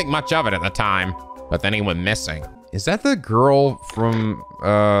 I didn't think much of it at the time, but then he went missing. Is that the girl from,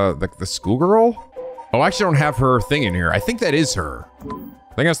 the schoolgirl? Oh, I actually don't have her thing in here. I think that is her.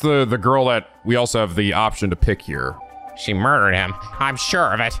 I think that's the girl that we also have the option to pick here. She murdered him, I'm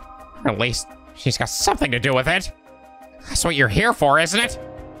sure of it. Or at least, she's got something to do with it. That's what you're here for, isn't it?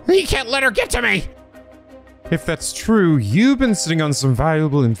 You can't let her get to me! If that's true, you've been sitting on some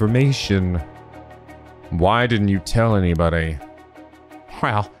valuable information. Why didn't you tell anybody?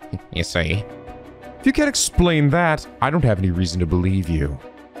 Well, you see. If you can't explain that, I don't have any reason to believe you.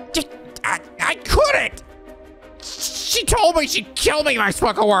 I couldn't! She told me she'd kill me if I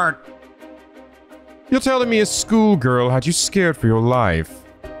spoke a word! You're telling me a schoolgirl had you scared for your life.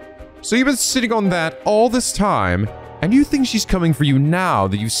 So you've been sitting on that all this time, and you think she's coming for you now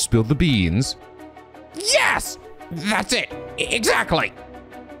that you've spilled the beans? Yes! That's it! Exactly!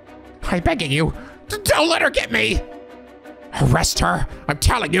 I'm begging you, don't let her get me! Arrest her! I'm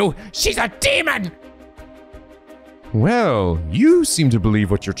telling you, she's a demon! Well, you seem to believe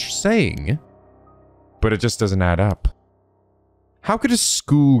what you're saying, but it just doesn't add up. How could a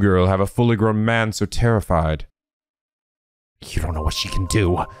schoolgirl have a fully grown man so terrified? You don't know what she can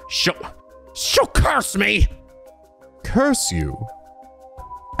do. She'll curse me! Curse you?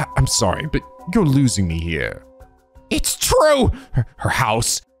 I'm sorry, but you're losing me here. It's true! Her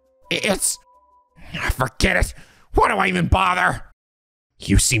house, it's... Forget it. Why do I even bother?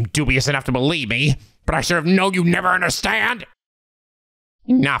 You seem dubious enough to believe me, but I should have known you never understand.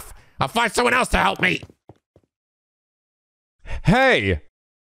 Enough. I'll find someone else to help me. Hey!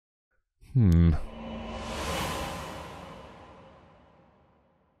 And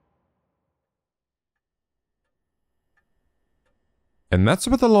that's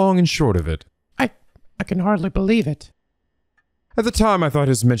about the long and short of it. I can hardly believe it. At the time, I thought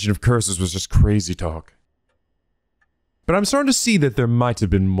his mention of curses was just crazy talk. But I'm starting to see that there might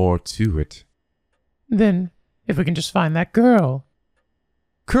have been more to it. Then, if we can just find that girl.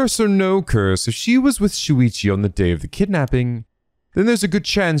 Curse or no curse, if she was with Shuichi on the day of the kidnapping, then there's a good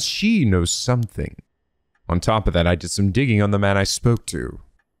chance she knows something. On top of that, I did some digging on the man I spoke to.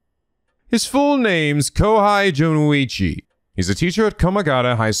 His full name's Kohai Jonuichi. He's a teacher at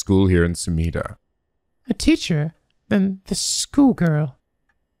Komagata High School here in Sumida. A teacher? Then the schoolgirl.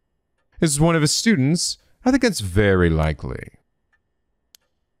 Is one of his students? I think that's very likely.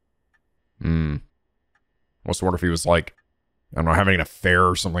 Also wonder if he was like, I don't know, having an affair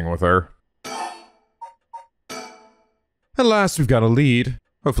or something with her. At last, we've got a lead.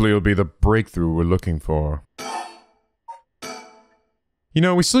 Hopefully it'll be the breakthrough we're looking for. You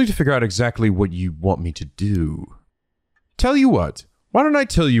know, we still need to figure out exactly what you want me to do. Tell you what, why don't I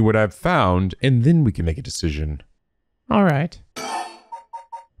tell you what I've found, and then we can make a decision. All right.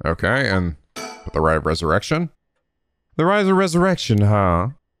 Okay, and the Rite of Resurrection? The Rise of Resurrection, huh?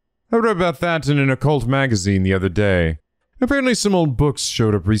 I read about that in an occult magazine the other day. Apparently some old books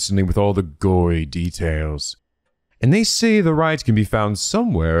showed up recently with all the gory details. And they say the rite can be found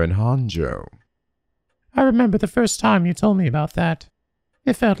somewhere in Honjo. I remember the first time you told me about that.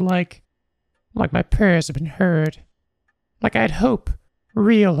 It felt like my prayers had been heard. Like I had hope,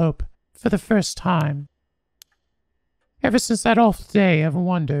 real hope, for the first time. Ever since that awful day, I've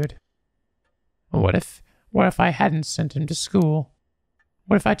wondered. What if I hadn't sent him to school?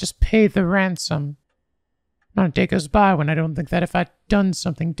 What if I just paid the ransom? Not a day goes by when I don't think that if I'd done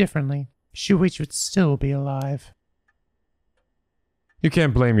something differently, Shuichi would still be alive. You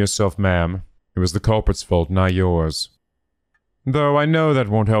can't blame yourself, ma'am. It was the culprit's fault, not yours. Though I know that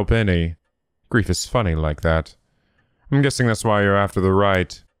won't help any. Grief is funny like that. I'm guessing that's why you're after the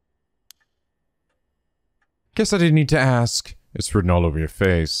rite. Guess I didn't need to ask. It's written all over your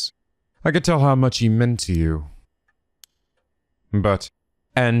face. I could tell how much he meant to you. But,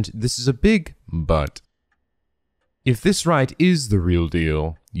 and this is a big but, if this rite is the real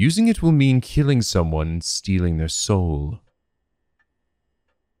deal, using it will mean killing someone and stealing their soul.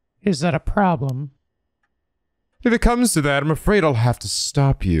 Is that a problem? If it comes to that, I'm afraid I'll have to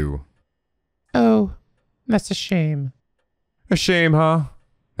stop you. Oh, that's a shame. A shame, huh?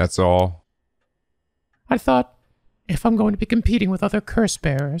 That's all. I thought, if I'm going to be competing with other curse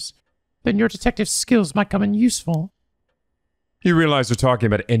bearers, then your detective skills might come in useful. You realize we're talking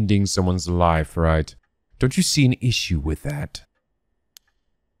about ending someone's life, right? Don't you see an issue with that?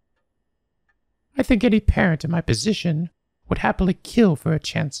 I think any parent in my position would happily kill for a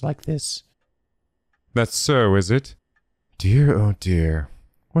chance like this. That's so, is it? Dear, oh dear.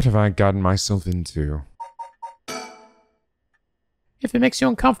 What have I gotten myself into? If it makes you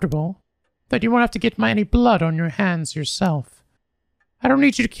uncomfortable, then you won't have to get any blood on your hands yourself. I don't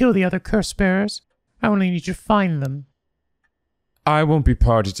need you to kill the other curse bearers. I only need you to find them. I won't be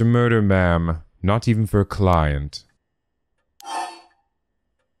party to murder, ma'am. Not even for a client.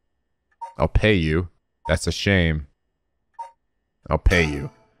 I'll pay you. That's a shame. I'll pay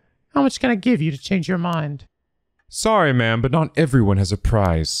you. How much can I give you to change your mind? Sorry, ma'am, but not everyone has a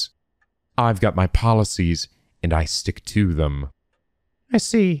price. I've got my policies, and I stick to them. I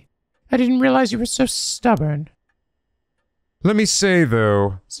see. I didn't realize you were so stubborn. Let me say,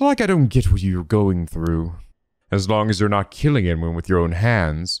 though, it's not like I don't get what you're going through. As long as you're not killing anyone with your own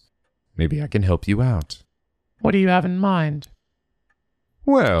hands, maybe I can help you out. What do you have in mind?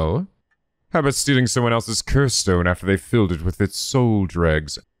 Well, how about stealing someone else's curse stone after they filled it with its soul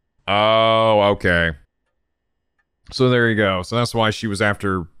dregs? Oh, okay. So there you go. So that's why she was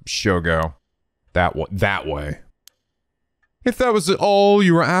after Shogo. That way. If that was all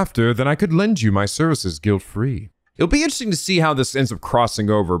you were after, then I could lend you my services guilt-free. It'll be interesting to see how this ends up crossing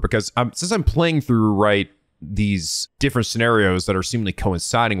over, because since I'm playing through, right, these different scenarios that are seemingly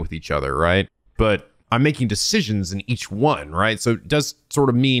coinciding with each other, right? But I'm making decisions in each one, right? So it does sort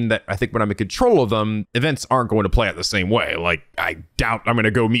of mean that I think when I'm in control of them, events aren't going to play out the same way. Like, I doubt I'm going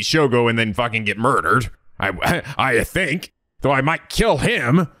to go meet Shogo and then fucking get murdered. I think. Though I might kill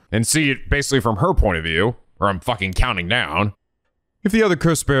him and see it basically from her point of view, or I'm fucking counting down. If the other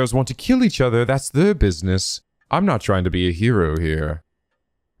curse bearers want to kill each other, that's their business. I'm not trying to be a hero here.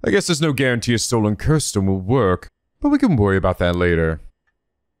 I guess there's no guarantee a stolen curse stone will work, but we can worry about that later.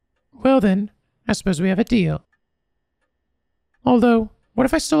 Well then, I suppose we have a deal. Although, what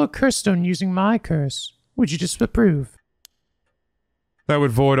if I stole a curse stone using my curse? Would you just approve? That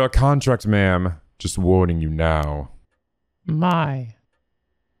would void our contract, ma'am. Just warning you now. My.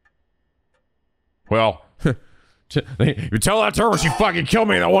 Well, you tell that to her when she fucking killed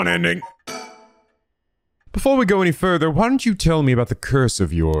me in that one ending. Before we go any further, why don't you tell me about the curse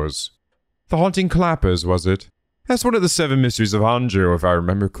of yours? The Haunting Clappers, was it? That's one of the 7 Mysteries of Honjo, if I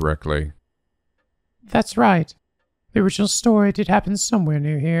remember correctly. That's right. The original story did happen somewhere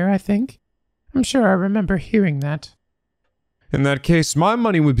near here, I think. I'm sure I remember hearing that. In that case, my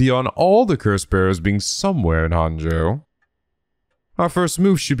money would be on all the curse bearers being somewhere in Honjo. Our first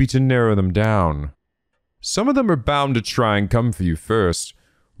move should be to narrow them down. Some of them are bound to try and come for you first.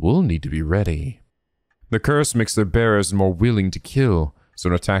 We'll need to be ready. The curse makes their bearers more willing to kill, so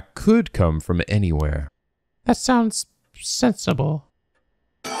an attack could come from anywhere. That sounds sensible.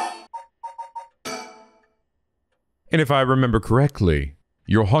 And if I remember correctly,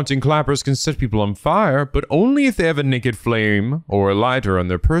 your haunting clappers can set people on fire, but only if they have a naked flame or a lighter on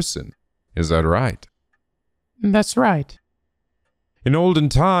their person. Is that right? That's right. In olden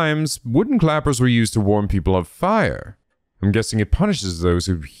times, wooden clappers were used to warn people of fire. I'm guessing it punishes those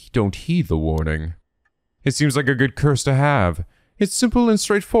who don't heed the warning. It seems like a good curse to have. It's simple and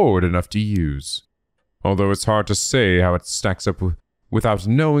straightforward enough to use. Although it's hard to say how it stacks up without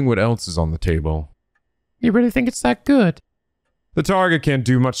knowing what else is on the table. You really think it's that good? The target can't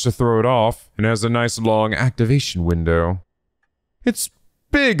do much to throw it off, and has a nice long activation window. It's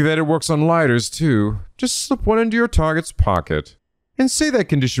big that it works on lighters, too. Just slip one into your target's pocket. And say that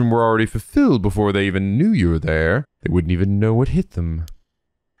condition were already fulfilled before they even knew you were there. They wouldn't even know what hit them.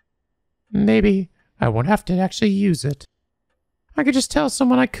 Maybe I won't have to actually use it. I could just tell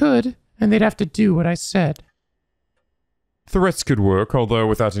someone I could, and they'd have to do what I said. Threats could work, although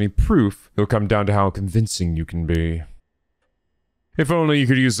without any proof, it'll come down to how convincing you can be. If only you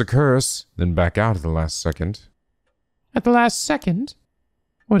could use the curse, then back out at the last second. At the last second?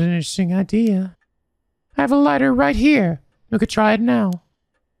 What an interesting idea. I have a lighter right here. We could try it now.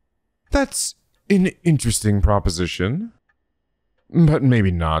 That's an interesting proposition. But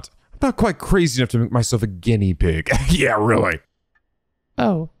maybe not. I'm not quite crazy enough to make myself a guinea pig. Yeah, really.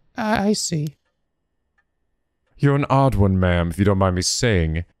 Oh, I see. You're an odd one, ma'am, if you don't mind me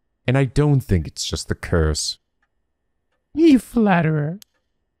saying, and I don't think it's just the curse. You flatterer.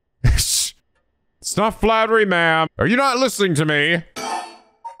 Shh. It's not flattery, ma'am. Are you not listening to me?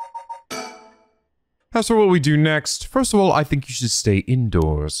 As for what we do next, first of all, I think you should stay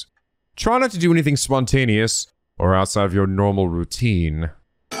indoors. Try not to do anything spontaneous or outside of your normal routine.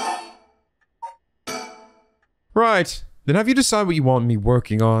 Right, then have you decided what you want me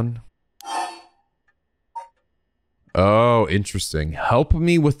working on? Oh, interesting. Help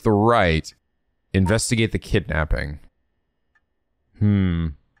me with the right. Investigate the kidnapping.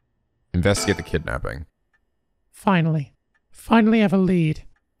 Investigate the kidnapping. Finally. Finally I have a lead.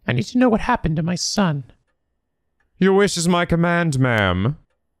 I need to know what happened to my son. Your wish is my command, ma'am.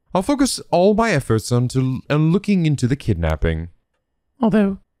 I'll focus all my efforts on looking into the kidnapping.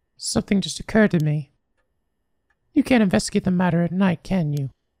 Although, something just occurred to me. You can't investigate the matter at night, can you?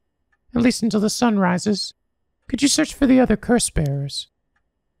 At least until the sun rises. Could you search for the other curse bearers?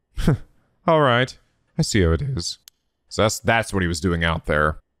 Alright, I see how it is. So that's what he was doing out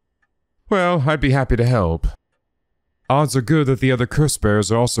there. Well, I'd be happy to help. Odds are good that the other curse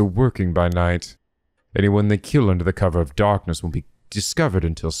bearers are also working by night. Anyone they kill under the cover of darkness won't be discovered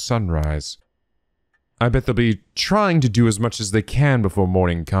until sunrise. I bet they'll be trying to do as much as they can before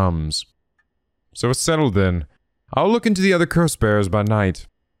morning comes. So it's settled then. I'll look into the other curse bearers by night.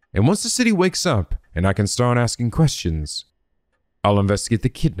 And once the city wakes up and I can start asking questions, I'll investigate the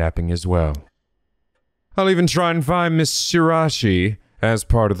kidnapping as well. I'll even try and find Miss Shirashi as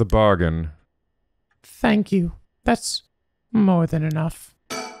part of the bargain. Thank you. That's more than enough.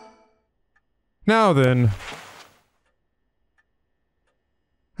 Now then,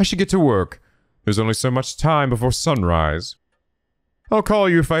 I should get to work. There's only so much time before sunrise. I'll call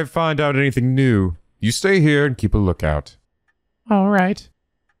you if I find out anything new. You stay here and keep a lookout. All right.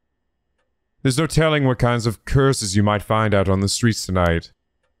 There's no telling what kinds of curses you might find out on the streets tonight.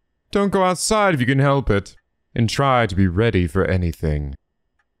 Don't go outside if you can help it, and try to be ready for anything.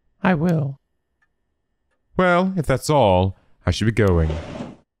 I will. Well, if that's all, I should be going.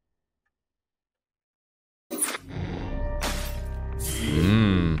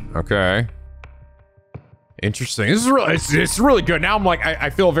 Okay. Interesting. This is really, it's really good. Now I'm like, I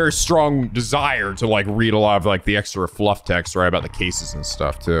feel a very strong desire to like read a lot of like the extra fluff text, right, about the cases and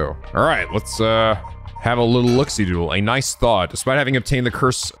stuff too. All right, let's have a little look-see doodle. A nice thought. Despite having obtained the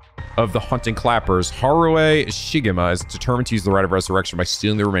curse of the hunting clappers, Harue Shigema is determined to use the right of resurrection by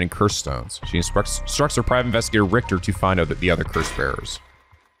stealing the remaining curse stones. She instructs her private investigator Richter to find out the other curse bearers.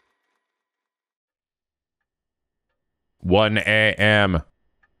 1 a.m.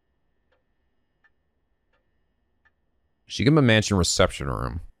 Shigema Mansion reception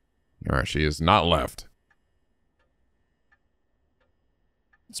room. Alright, she is not left.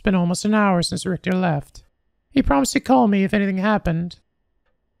 It's been almost an hour since Richter left. He promised to call me if anything happened.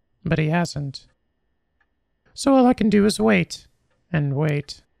 But he hasn't. So all I can do is wait. And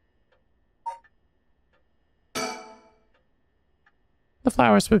wait. The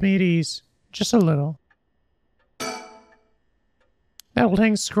flowers put me at ease. Just a little. That old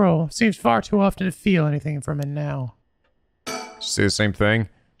hanged scroll seems far too often to feel anything from it now. Say the same thing?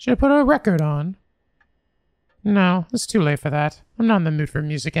 Should I put a record on? No, it's too late for that. I'm not in the mood for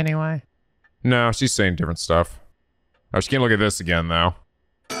music anyway. No, she's saying different stuff. Oh, she can't look at this again, though.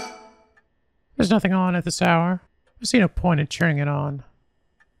 There's nothing on at this hour. I see no point in turning it on.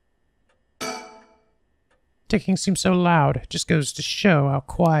 Ticking seems so loud, it just goes to show how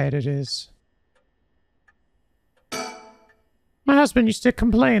quiet it is. My husband used to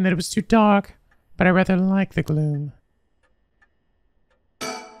complain that it was too dark, but I rather like the gloom.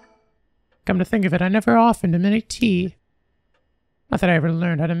 Come to think of it, I never offered him any tea. Not that I ever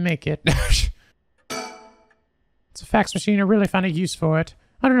learned how to make it. It's a fax machine, I really found a use for it.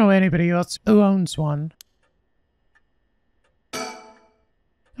 I don't know anybody else who owns one.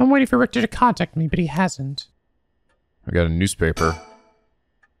 I'm waiting for Richter to contact me, but he hasn't. I got a newspaper.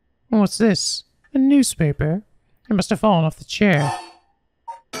 What's this? A newspaper? It must have fallen off the chair.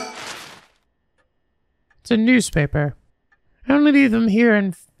 It's a newspaper. I only leave them here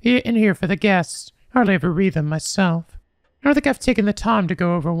in here for the guests. Hardly ever read them myself. I don't think I've taken the time to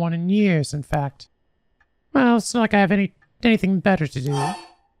go over one in years, in fact. Well, it's not like I have anything better to do.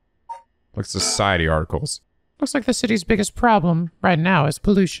 Like society articles. Looks like the city's biggest problem right now is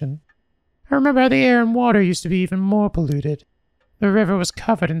pollution. I remember how the air and water used to be even more polluted. The river was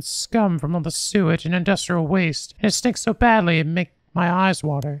covered in scum from all the sewage and industrial waste, and it stinks so badly it made my eyes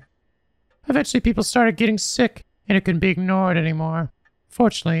water. Eventually people started getting sick, and it couldn't be ignored anymore.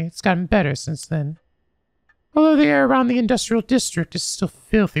 Fortunately, it's gotten better since then. Although the air around the industrial district is still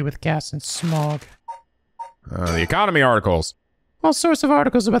filthy with gas and smog. The economy articles. All sorts of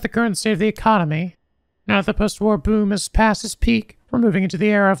articles about the current state of the economy. Now that the post-war boom has passed its peak, we're moving into the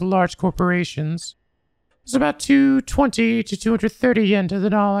era of large corporations. There's about 220 to 230 yen to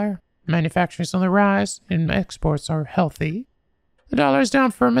the dollar. Manufacturing's on the rise, and exports are healthy. The dollar is down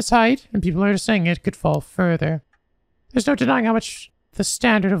from its height, and people are saying it could fall further. There's no denying how much the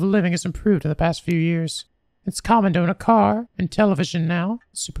standard of living has improved in the past few years. It's common to own a car and television now.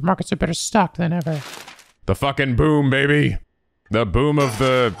 Supermarkets are better stocked than ever. The fucking boom, baby. The boom of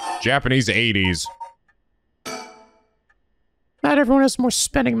the Japanese 80s. Not everyone has more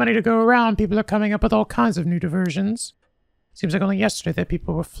spending money to go around. People are coming up with all kinds of new diversions. Seems like only yesterday that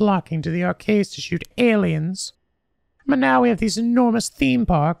people were flocking to the arcades to shoot aliens. But now we have these enormous theme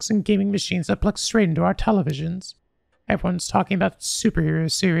parks and gaming machines that plug straight into our televisions. Everyone's talking about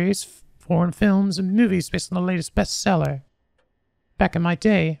superhero series, foreign films, and movies based on the latest bestseller. Back in my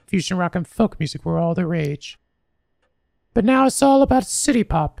day, fusion rock and folk music were all the rage. But now it's all about city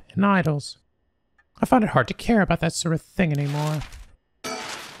pop and idols. I find it hard to care about that sort of thing anymore.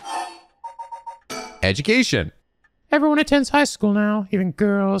 Education. Everyone attends high school now, even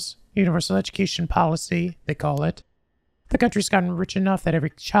girls. Universal education policy, they call it. The country's gotten rich enough that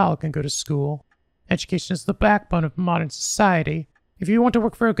every child can go to school. Education is the backbone of modern society. If you want to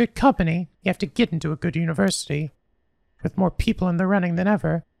work for a good company, you have to get into a good university. With more people in the running than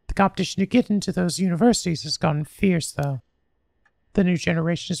ever, the competition to get into those universities has gotten fierce, though. The new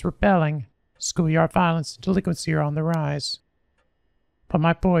generation is rebelling. Schoolyard violence and delinquency are on the rise. But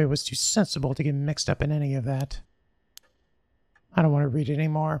my boy was too sensible to get mixed up in any of that. I don't want to read it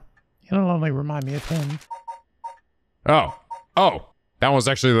anymore. It'll only remind me of him. Oh, that was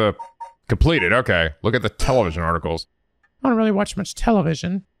actually the completed. Okay, look at the television articles. I don't really watch much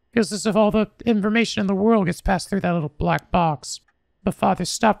television, because as if all the information in the world gets passed through that little black box. But father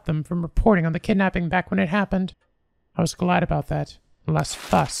stopped them from reporting on the kidnapping back when it happened. I was glad about that. Less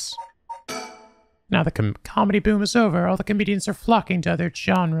fuss. Now the comedy boom is over, all the comedians are flocking to other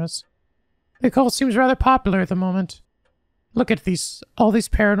genres. The cult seems rather popular at the moment. Look at all these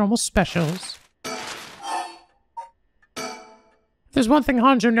paranormal specials. There's one thing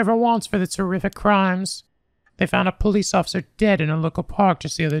Honjo never wants for its horrific crimes. They found a police officer dead in a local park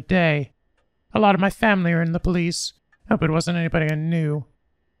just the other day. A lot of my family are in the police. Hope it wasn't anybody I knew.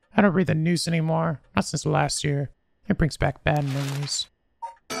 I don't read the news anymore, not since last year. It brings back bad memories.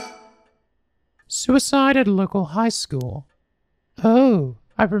 Suicide at a local high school. Oh,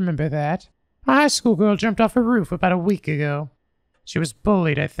 I remember that. A high school girl jumped off a roof about a week ago. She was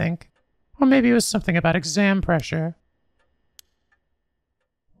bullied, I think. Or maybe it was something about exam pressure.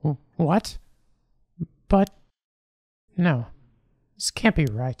 What? But... no. This can't be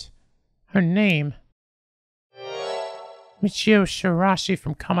right. Her name... Michio Shirashi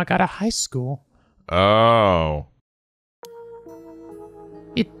from Kamagata High School. Oh.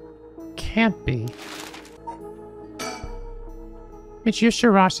 It can't be. Michio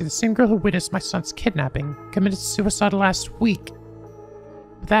Shirashi, the same girl who witnessed my son's kidnapping, committed suicide last week.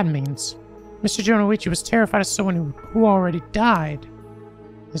 But that means Mr. Jonoichi was terrified of someone who already died.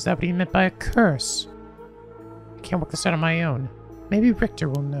 Is that what he meant by a curse? I can't work this out on my own. Maybe Richter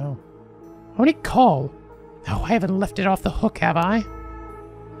will know. I need call. Oh, I haven't left it off the hook, have I?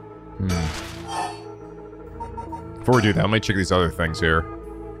 Before we do that, let me check these other things here.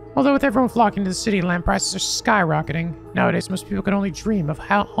 Although with everyone flocking to the city, land prices are skyrocketing. Nowadays, most people can only dream of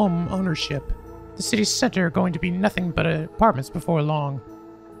home ownership. The city's center are going to be nothing but apartments before long.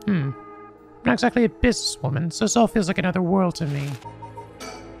 I'm not exactly a businesswoman, so this all feels like another world to me.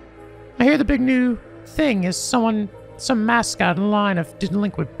 I hear the big new thing is some mascot line of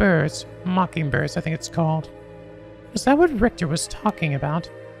delinquent birds. Mockingbirds, I think it's called. Is that what Richter was talking about?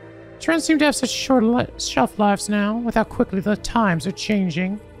 Trends seem to have such short shelf lives now, with how quickly the times are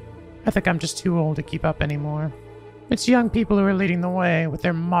changing. I think I'm just too old to keep up anymore. It's young people who are leading the way with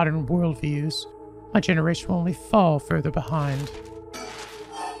their modern worldviews. My generation will only fall further behind.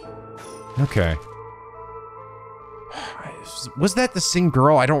 Okay. Was that the same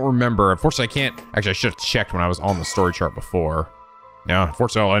girl? I don't remember. Unfortunately, I can't... Actually, I should have checked when I was on the story chart before. Now,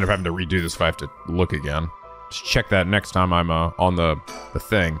 unfortunately, I'll end up having to redo this if I have to look again. Just check that next time I'm on the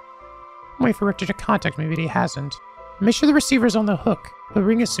thing. Wait for Richter to contact me, but he hasn't. Make sure the receiver's on the hook. He'll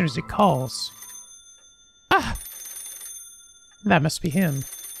ring as soon as he calls. Ah! That must be him.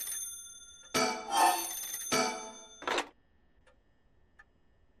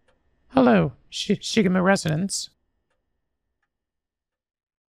 Hello, Shigema Residence.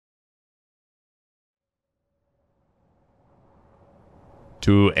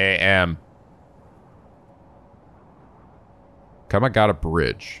 $2 a.m. Kamagata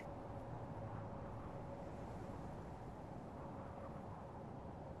Bridge.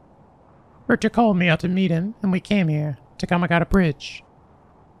 Richter called me out to meet him, and we came here, to Kamagata Bridge.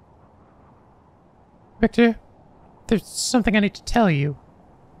 Richter, there's something I need to tell you.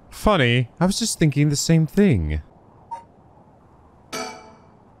 Funny, I was just thinking the same thing.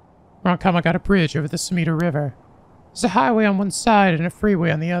 We're on Kamagata Bridge over the Sumida River. There's a highway on one side and a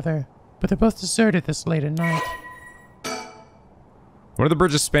freeway on the other, but they're both deserted this late at night. One of the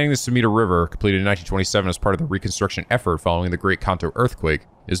bridges spanning the Sumida River, completed in 1927 as part of the reconstruction effort following the Great Kanto earthquake,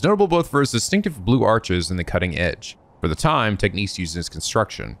 is notable both for its distinctive blue arches and the cutting edge. For the time, techniques used in its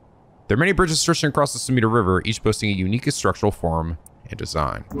construction. There are many bridges stretching across the Sumida River, each boasting a unique structural form and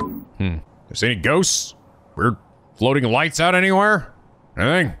design. There's any ghosts? Weird Floating lights out anywhere?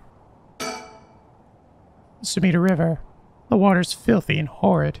 Anything? Sumida River. The water's filthy and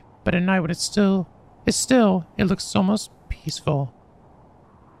horrid, but at night when it's still, it looks almost peaceful.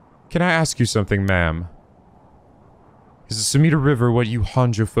 Can I ask you something, ma'am? Is the Sumida River what you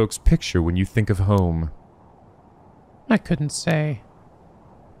Honjo folks picture when you think of home? I couldn't say.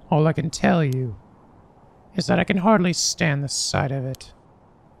 All I can tell you is that I can hardly stand the sight of it.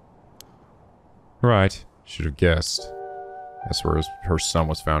 Right. Should have guessed. That's where her son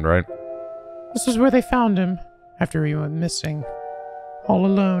was found, right? This is where they found him, after he went missing. All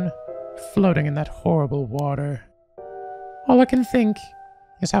alone, floating in that horrible water. All I can think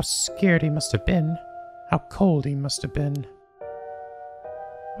is how scared he must have been, how cold he must have been.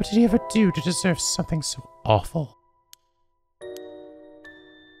 What did he ever do to deserve something so awful?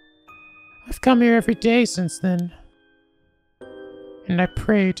 I've come here every day since then, and I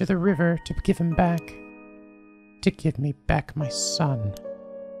pray to the river to give him back, to give me back my son,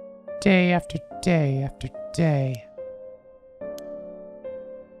 day after day after day.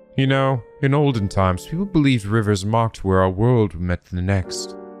 You know, in olden times, people believed rivers marked where our world met the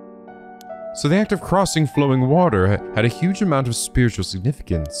next. So the act of crossing flowing water had a huge amount of spiritual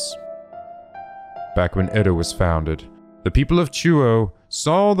significance. Back when Edo was founded, the people of Chuo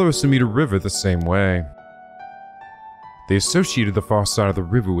saw the Sumida River the same way. They associated the far side of the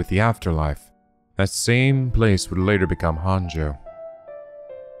river with the afterlife. That same place would later become Honjo.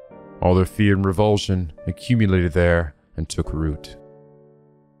 All their fear and revulsion accumulated there and took root.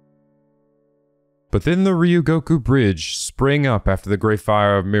 But then the Ryugoku Bridge sprang up after the Great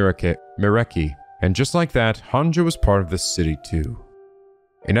Fire of Mireki, and just like that, Honjo was part of the city too.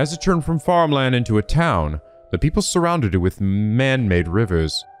 And as it turned from farmland into a town, the people surrounded it with man-made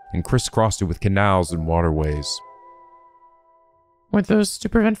rivers and crisscrossed it with canals and waterways. Weren't those to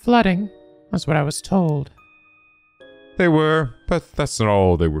prevent flooding? That's what I was told. They were, but that's not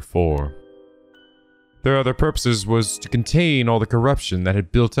all they were for. Their other purposes was to contain all the corruption that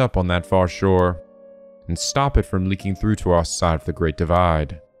had built up on that far shore, and stop it from leaking through to our side of the Great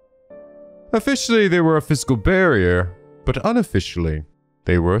Divide. Officially, they were a physical barrier, but unofficially,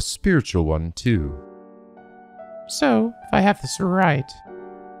 they were a spiritual one too. So, if I have this right,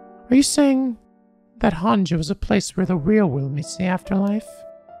 are you saying that Honjo is a place where the real world meets the afterlife?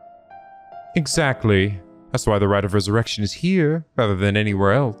 Exactly. That's why the rite of resurrection is here, rather than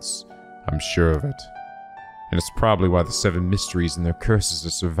anywhere else. I'm sure of it. And it's probably why the Seven Mysteries and their curses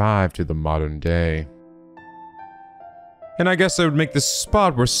have survived to the modern day. And I guess I would make this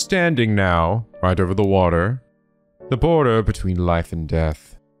spot we're standing now, right over the water, the border between life and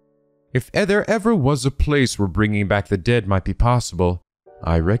death. If there ever was a place where bringing back the dead might be possible,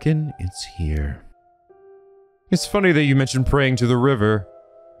 I reckon it's here. It's funny that you mentioned praying to the river.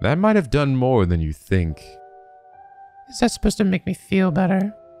 That might have done more than you think. Is that supposed to make me feel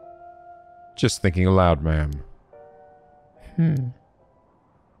better? Just thinking aloud, ma'am.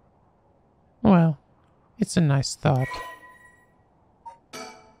 Well, it's a nice thought.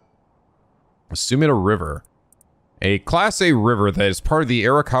 Sumida River. A Class A river that is part of the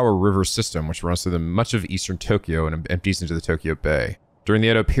Arakawa River system, which runs through much of eastern Tokyo and empties into the Tokyo Bay. During the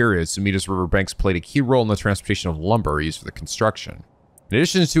Edo period, Sumida's riverbanks played a key role in the transportation of lumber used for the construction. In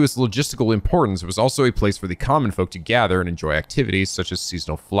addition to its logistical importance, it was also a place for the common folk to gather and enjoy activities such as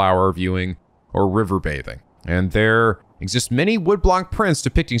seasonal flower viewing or river bathing. And there exist many woodblock prints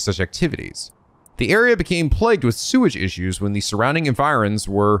depicting such activities. The area became plagued with sewage issues when the surrounding environs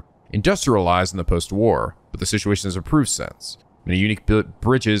were industrialized in the post-war, but the situation has improved since. Many unique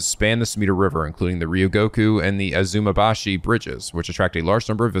bridges span the Sumida River, including the Ryogoku and the Azumabashi bridges, which attract a large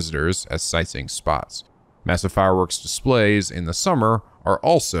number of visitors as sightseeing spots. Massive fireworks displays in the summer are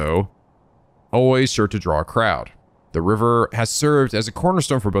also always sure to draw a crowd. The river has served as a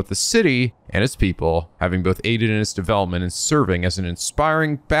cornerstone for both the city and its people, having both aided in its development and serving as an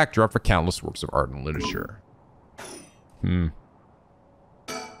inspiring backdrop for countless works of art and literature.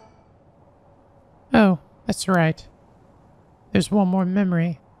 Oh, that's right. There's one more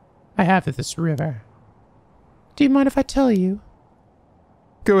memory I have of this river. Do you mind if I tell you?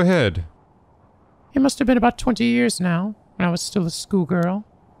 Go ahead. It must have been about 20 years now, when I was still a schoolgirl.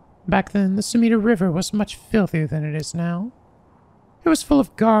 Back then, the Sumida River was much filthier than it is now. It was full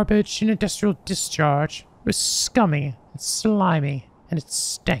of garbage and industrial discharge. It was scummy and slimy, and it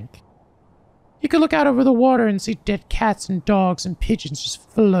stank. You could look out over the water and see dead cats and dogs and pigeons just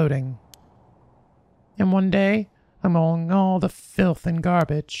floating. And one day, among all the filth and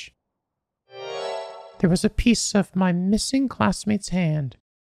garbage, there was a piece of my missing classmate's hand.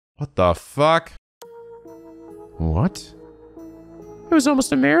 What the fuck? What? It was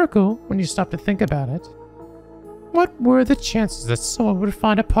almost a miracle when you stop to think about it. What were the chances that someone would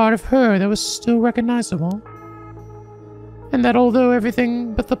find a part of her that was still recognizable? And that although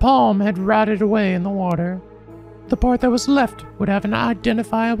everything but the palm had rotted away in the water, the part that was left would have an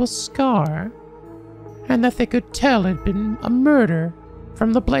identifiable scar, and that they could tell it had been a murder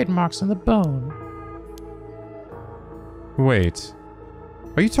from the blade marks on the bone. Wait,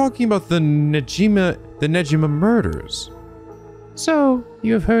 are you talking about the Nejima murders? So,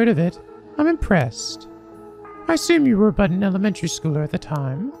 you have heard of it. I'm impressed. I assume you were but an elementary schooler at the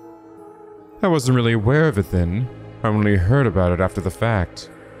time. I wasn't really aware of it then. I only heard about it after the fact.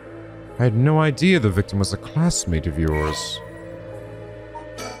 I had no idea the victim was a classmate of yours.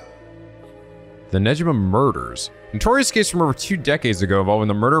 The Nejima murders. Notorious case from over 2 decades ago involving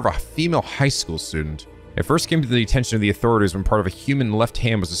the murder of a female high school student. It first came to the attention of the authorities when part of a human left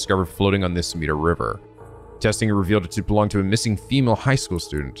hand was discovered floating on the Sumida River. Testing revealed it to belong to a missing female high school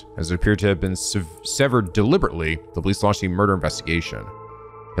student. As it appeared to have been severed deliberately, the police launched a murder investigation.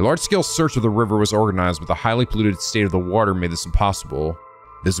 A large-scale search of the river was organized, but the highly polluted state of the water made this impossible.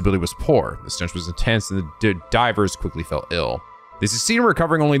 Visibility was poor, the stench was intense, and the divers quickly fell ill. They succeeded in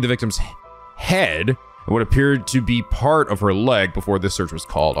recovering only the victim's head and what appeared to be part of her leg before the search was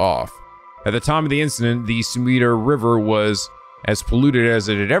called off. At the time of the incident, the Sumida River was as polluted as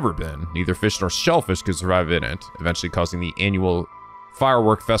it had ever been. Neither fish nor shellfish could survive in it, eventually causing the annual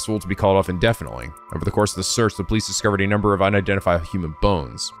firework festival to be called off indefinitely. Over the course of the search, the police discovered a number of unidentified human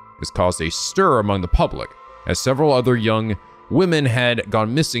bones. This caused a stir among the public, as several other young women had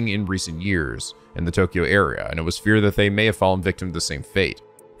gone missing in recent years in the Tokyo area, and it was feared that they may have fallen victim to the same fate.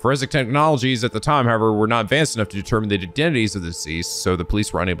 Forensic technologies at the time, however, were not advanced enough to determine the identities of the deceased, so the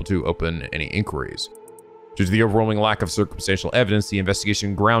police were unable to open any inquiries. Due to the overwhelming lack of circumstantial evidence, the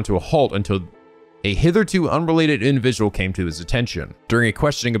investigation ground to a halt until a hitherto unrelated individual came to his attention. During a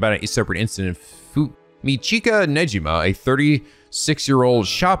questioning about a separate incident, Michika Nejima, a 36-year-old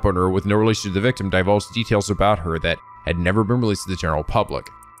shop owner with no relation to the victim, divulged details about her that had never been released to the general public.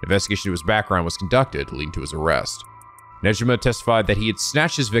 An investigation into his background was conducted, leading to his arrest. Nejima testified that he had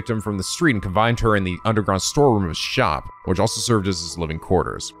snatched his victim from the street and confined her in the underground storeroom of his shop, which also served as his living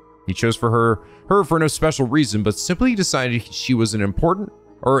quarters. He chose for her for no special reason, but simply decided she was an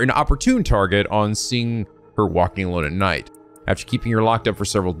opportune target on seeing her walking alone at night. After keeping her locked up for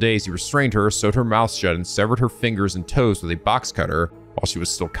several days, he restrained her, sewed her mouth shut, and severed her fingers and toes with a box cutter while she was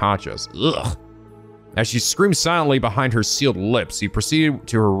still conscious. Ugh. As she screamed silently behind her sealed lips, he proceeded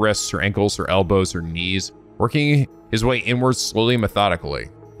to her wrists, her ankles, her elbows, her knees, working his way inwards slowly and methodically.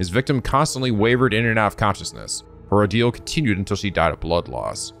 His victim constantly wavered in and out of consciousness. Her ordeal continued until she died of blood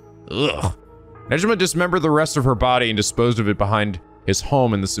loss. Ugh. Nejima dismembered the rest of her body and disposed of it behind his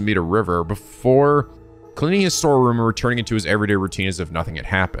home in the Sumida River before cleaning his storeroom and returning it to his everyday routine as if nothing had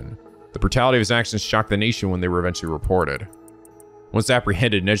happened. The brutality of his actions shocked the nation when they were eventually reported. Once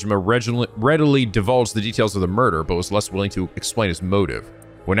apprehended, Nejima readily divulged the details of the murder, but was less willing to explain his motive.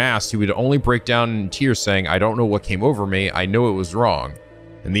 When asked, he would only break down in tears saying, "I don't know what came over me, I know it was wrong."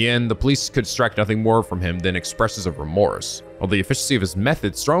 In the end, the police could extract nothing more from him than expressions of remorse. While the efficiency of his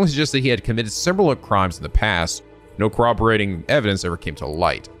methods strongly suggests that he had committed similar crimes in the past, no corroborating evidence ever came to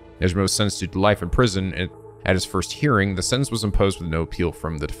light. Nejima was sentenced to life in prison, and at his first hearing, the sentence was imposed with no appeal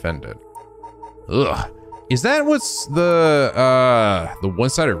from the defendant. Ugh. Is that what's the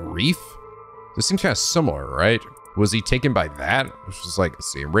one-sided reef? This seems kind of similar, right? Was he taken by that? Which was like,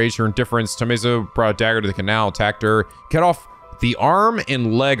 let's see, enraged her indifference, Tomezo brought a dagger to the canal, attacked her, cut off the arm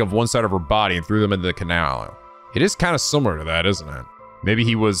and leg of one side of her body and threw them into the canal. It is kind of similar to that, isn't it? Maybe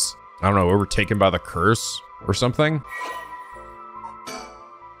he was, I don't know, overtaken by the curse or something?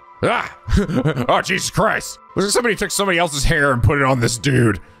 Ah! Oh, Jesus Christ! Was it somebody took somebody else's hair and put it on this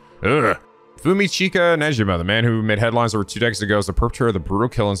dude? Ugh. Fumichika Nejima, the man who made headlines over 2 decades ago as the perpetrator of the brutal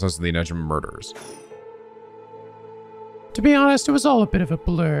killings of the Nejima murders. To be honest, it was all a bit of a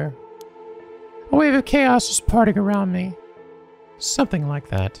blur. A wave of chaos was parting around me. Something like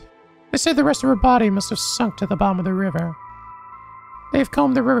that. They say the rest of her body must have sunk to the bottom of the river. They've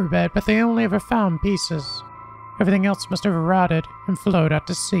combed the riverbed, but they only ever found pieces. Everything else must have rotted and flowed out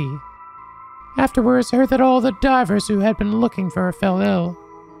to sea. Afterwards, I heard that all the divers who had been looking for her fell ill.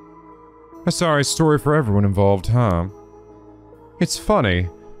 A sorry story for everyone involved, huh? It's funny.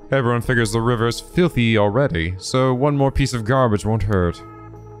 Everyone figures the river's filthy already, so one more piece of garbage won't hurt.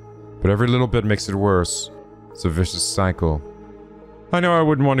 But every little bit makes it worse. It's a vicious cycle. I know I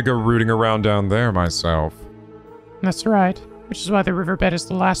wouldn't want to go rooting around down there myself. That's right, which is why the riverbed is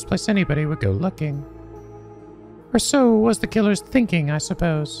the last place anybody would go looking. Or so was the killer's thinking, I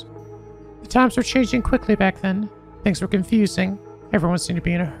suppose. The times were changing quickly back then. Things were confusing. Everyone seemed to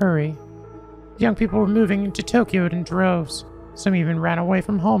be in a hurry. Young people were moving into Tokyo in droves. Some even ran away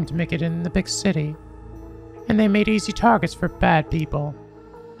from home to make it in the big city. And they made easy targets for bad people.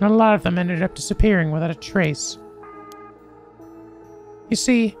 And a lot of them ended up disappearing without a trace. You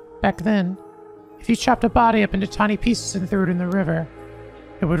see, back then, if you chopped a body up into tiny pieces and threw it in the river,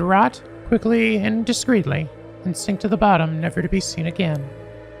 it would rot quickly and discreetly and sink to the bottom, never to be seen again.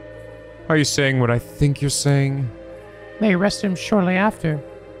 Are you saying what I think you're saying? They arrested him shortly after,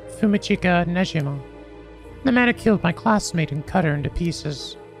 Fumichika Nejima, the man who killed my classmate and cut her into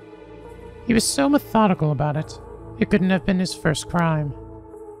pieces. He was so methodical about it, it couldn't have been his first crime.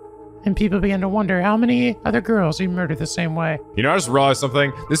 And people began to wonder how many other girls he murdered the same way. You know, I just realized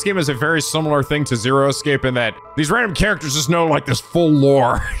something. This game is a very similar thing to Zero Escape in that these random characters just know like this full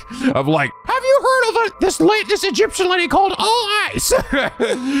lore of like, have you heard of this Egyptian lady called All Ice?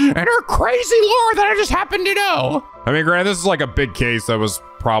 And her crazy lore that I just happen to know. I mean, granted, this is like a big case that was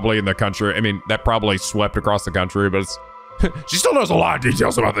probably in the country. I mean, that probably swept across the country, but it's, she still knows a lot of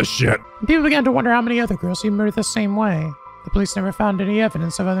details about this shit. People began to wonder how many other girls he murdered the same way. The police never found any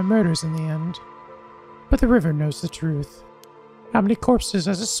evidence of other murders in the end. But the river knows the truth. How many corpses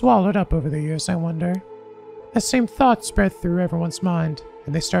has it swallowed up over the years, I wonder? That same thought spread through everyone's mind,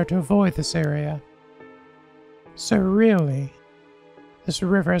 and they start to avoid this area. So really, this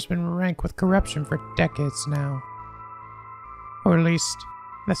river has been rank with corruption for decades now. Or at least,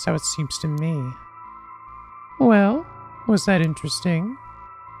 that's how it seems to me. Well, was that interesting?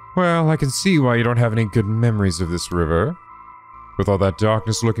 Well, I can see why you don't have any good memories of this river. With all that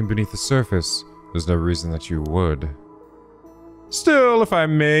darkness lurking beneath the surface, there's no reason that you would. Still, if I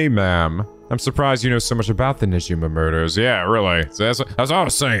may, ma'am, I'm surprised you know so much about the Nejima murders. Yeah, really. So that's what I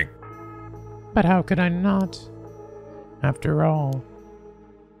was saying. But how could I not? After all,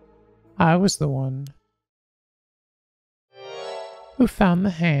 I was the one who found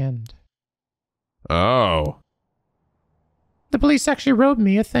the hand. Oh. The police actually wrote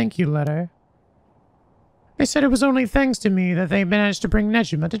me a thank you letter. They said it was only thanks to me that they managed to bring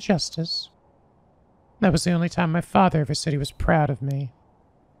Nejima to justice. That was the only time my father ever said he was proud of me.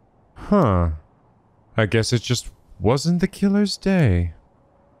 Huh. I guess it just wasn't the killer's day.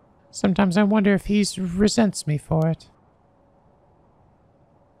 Sometimes I wonder if he resents me for it.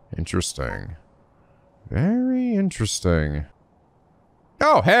 Interesting. Very interesting.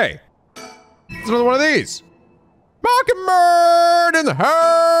 Oh, hey! It's another one of these! Mockingbird in the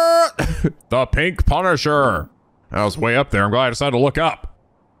heart! The Pink Punisher! I was way up there. I'm glad I decided to look up.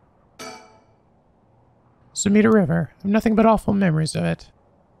 Sumida River. I have nothing but awful memories of it.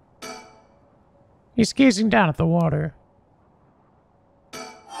 He's gazing down at the water.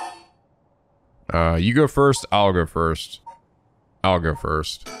 You go first, I'll go first. I'll go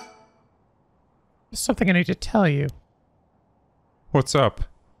first. There's something I need to tell you. What's up?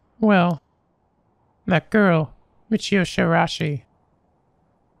 Well, that girl, Michio Shirashi.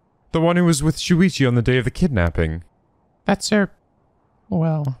 The one who was with Shuichi on the day of the kidnapping. That's her...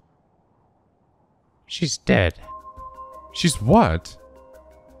 well... she's dead. She's what?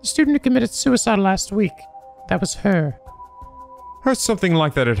 The student who committed suicide last week. That was her. Heard something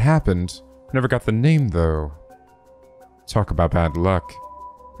like that had happened. Never got the name, though. Talk about bad luck.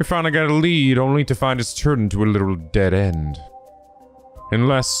 We finally got a lead, only to find it's turned into a literal dead end.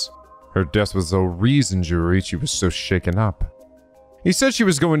 Unless her death was the reason Juriichi was so shaken up. He said she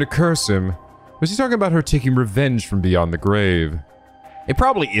was going to curse him. Was he talking about her taking revenge from beyond the grave? It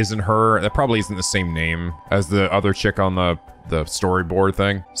probably isn't her. That probably isn't the same name as the other chick on the storyboard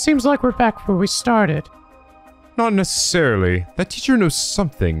thing. Seems like we're back where we started. Not necessarily. That teacher knows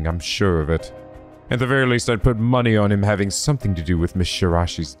something, I'm sure of it. At the very least, I'd put money on him having something to do with Miss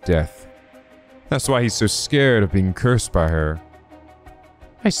Shirashi's death. That's why he's so scared of being cursed by her.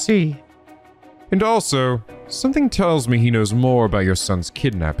 I see. And also, something tells me he knows more about your son's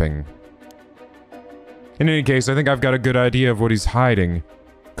kidnapping. In any case, I think I've got a good idea of what he's hiding.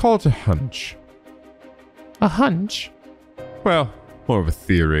 Call it a hunch. A hunch? Well, more of a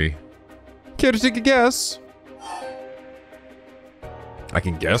theory. Care to take a guess? I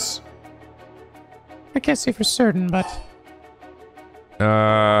can guess. I can't say for certain, but...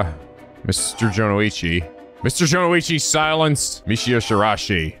 Mr. Jonoichi. Mr. Jonoichi silenced Michio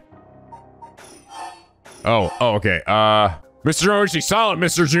Shirashi. Oh, okay. Mr. Jonoichi silent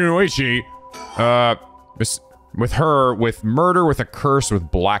Mr. Jonoichi. With murder with a curse with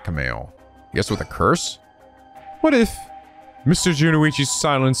blackmail. Guess with a curse? What if Mr. Jonoichi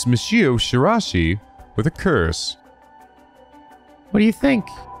silenced Michio Shirashi with a curse? What do you think?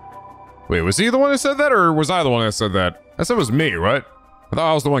 Wait, was he the one that said that, or was I the one that said that? I said it was me, right? I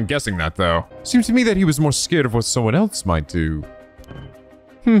thought I was the one guessing that, though. Seemed to me that he was more scared of what someone else might do.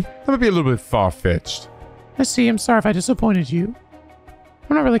 That might be a little bit far-fetched. I see, I'm sorry if I disappointed you.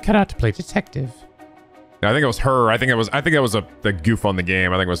 I'm not really cut out to play detective. I think it was her. I think it was the goof on the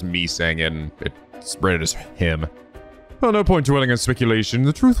game. I think it was me saying it, and it spread it as him. Well, no point dwelling on speculation.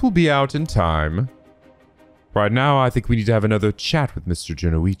 The truth will be out in time. Right now, I think we need to have another chat with Mr.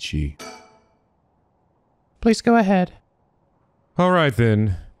 Genoichi. Please go ahead. Alright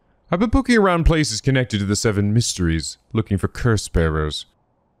then. I've been poking around places connected to the Seven Mysteries, looking for curse bearers.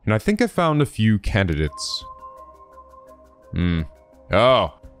 And I think I found a few candidates.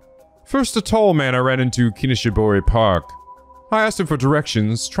 Oh. First, a tall man I ran into Kinishibori Park. I asked him for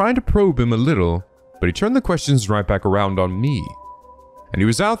directions, trying to probe him a little, but he turned the questions right back around on me. And he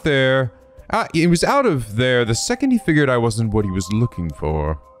was out of there the second he figured I wasn't what he was looking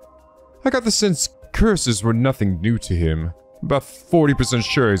for. I got the sense curses were nothing new to him. About 40%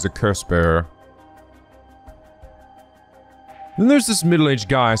 sure he's a curse bearer. Then there's this middle-aged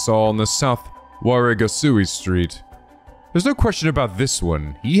guy I saw on the South Warigasui Street. There's no question about this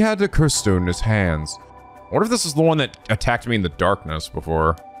one. He had a curse stone in his hands. I wonder if this is the one that attacked me in the darkness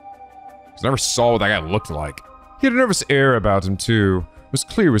before. I never saw what that guy looked like. He had a nervous air about him, too. It was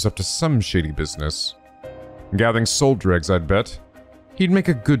clear he was up to some shady business. Gathering soul dregs, I'd bet. He'd make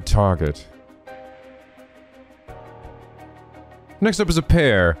a good target. Next up is a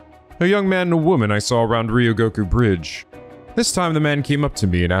pair. A young man and a woman I saw around Ryogoku Bridge. This time the man came up to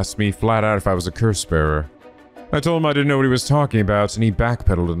me and asked me flat out if I was a curse bearer. I told him I didn't know what he was talking about, and he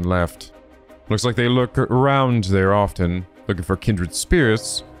backpedaled and left. Looks like they look around there often. Looking for kindred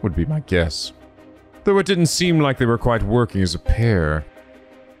spirits would be my guess. Though it didn't seem like they were quite working as a pair.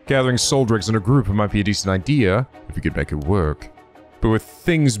 Gathering soul dregs in a group might be a decent idea, if you could make it work. But with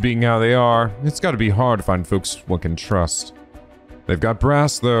things being how they are, it's gotta be hard to find folks one can trust. They've got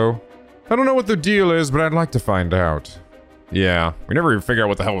brass, though. I don't know what their deal is, but I'd like to find out. Yeah, we never even figured out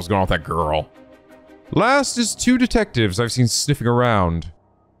what the hell was going on with that girl. Last is two detectives I've seen sniffing around.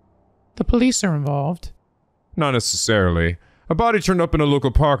 The police are involved. Not necessarily. A body turned up in a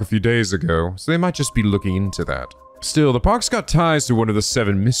local park a few days ago, so they might just be looking into that. Still, the park's got ties to one of the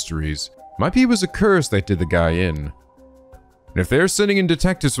Seven Mysteries. Might be it was a curse that did the guy in. And if they're sending in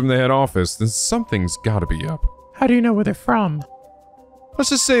detectives from the head office, then something's gotta be up. How do you know where they're from? Let's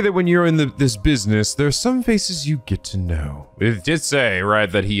just say that when you're in this business, there are some faces you get to know. It did say,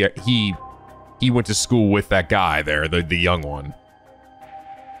 right, that he went to school with that guy there, the young one.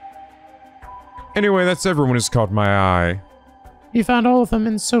 Anyway, that's everyone who's caught my eye. You found all of them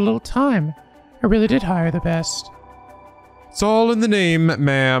in so little time. I really did hire the best. It's all in the name,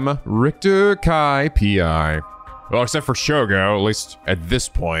 ma'am. Richter Kai, P.I. Well, except for Shogo, at least at this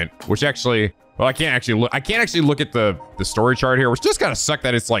point, which actually... Well, I can't actually look at the story chart here, which just kind of suck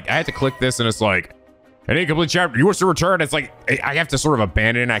that it's like, I had to click this and it's like, any complete chapter, you wish to return. It's like, I have to sort of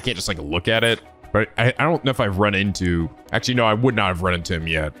abandon it. I can't just like look at it. But I don't know if I've run into, actually, no, I would not have run into him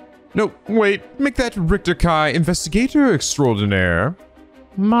yet. No, wait, make that Richter Kai investigator extraordinaire.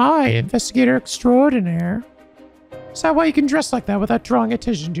 My investigator extraordinaire? Is that why you can dress like that without drawing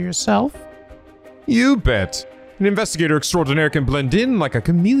attention to yourself? You bet. An investigator extraordinaire can blend in like a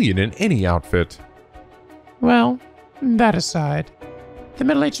chameleon in any outfit. Well, that aside, the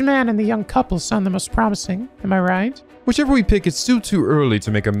middle-aged man and the young couple sound the most promising, am I right? Whichever we pick, it's still too early to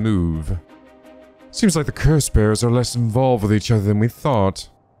make a move. Seems like the curse bearers are less involved with each other than we thought.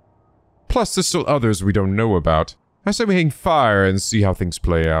 Plus, there's still others we don't know about. I say we hang fire and see how things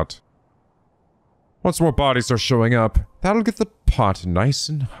play out. Once more bodies start showing up, that'll get the pot nice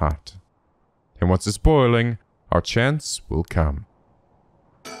and hot. And once it's boiling, our chance will come.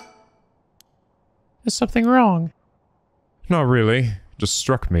 Is something wrong? Not really. It just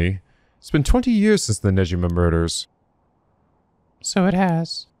struck me. It's been 20 years since the Nejima murders. So it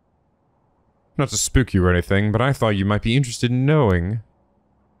has. Not to spook you or anything, but I thought you might be interested in knowing.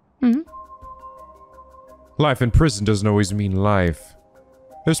 Life in prison doesn't always mean life.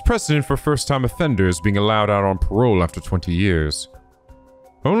 There's precedent for first-time offenders being allowed out on parole after 20 years.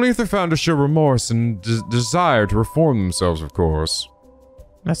 Only if they're found to show remorse and desire to reform themselves, of course.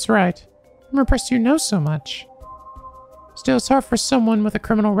 That's right. I'm impressed you know so much. Still, it's hard for someone with a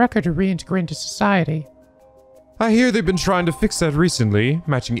criminal record to reintegrate into society. I hear they've been trying to fix that recently,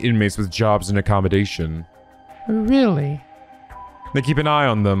 matching inmates with jobs and accommodation. Really? They keep an eye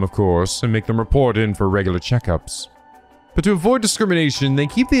on them, of course, and make them report in for regular checkups. But to avoid discrimination, they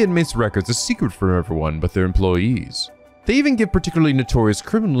keep the inmates' records a secret from everyone but their employees. They even give particularly notorious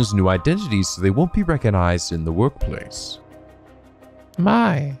criminals new identities so they won't be recognized in the workplace.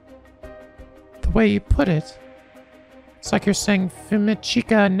 My. The way you put it. It's like you're saying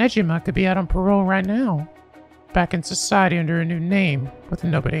Fumichika Nejima could be out on parole right now. back in society under a new name, with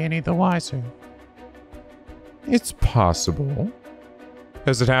nobody any the wiser. It's possible.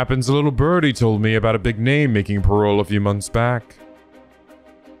 As it happens, a little birdie told me about a big name making parole a few months back.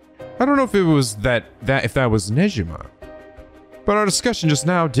 I don't know if it was if that was Nejima, but our discussion just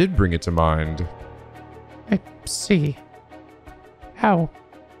now did bring it to mind. I see. How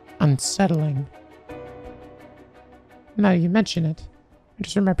unsettling. Now you mention it, I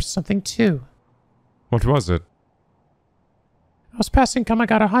just remembered something too. What was it? I was passing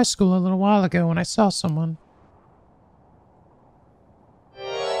Kamagata High School a little while ago when I saw someone.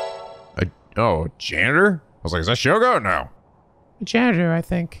 Oh, a janitor? I was like, is that Shogo? No. A janitor, I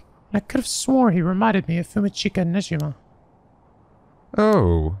think. And I could have swore he reminded me of Fumichika Nejima.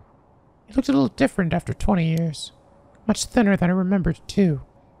 Oh. He looked a little different after 20 years. Much thinner than I remembered, too.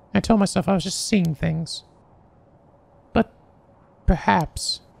 I told myself I was just seeing things. But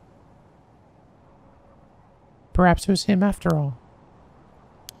perhaps it was him after all.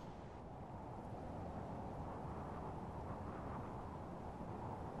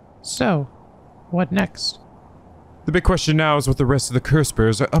 So, what next? The big question now is what the rest of the curse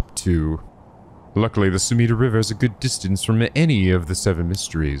bearers are up to. Luckily, the Sumida River is a good distance from any of the Seven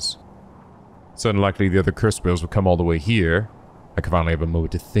Mysteries. It's unlikely the other curse bearers will come all the way here. I can finally have a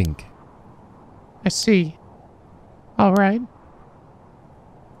moment to think. I see. Alright.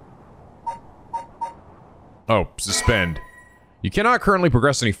 Oh, suspend. You cannot currently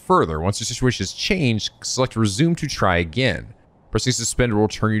progress any further. Once your situation has changed, select resume to try again. Pressing suspend will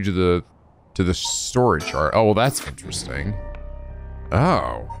return you to the storage chart. Oh, well, that's interesting.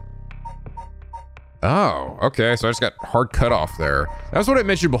 Oh. Oh, okay, so I just got hard cut off there. That's what it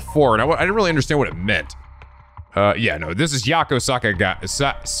mentioned before, and I didn't really understand what it meant. Yeah, no, this is Yako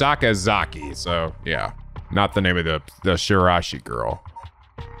Sakazaki, so yeah. Not the name of the Shirashi girl.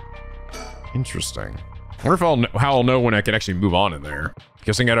 Interesting. I wonder if how I'll know when I can actually move on in there.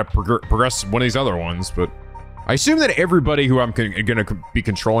 Guessing I gotta progress one of these other ones, but I assume that everybody who I'm gonna be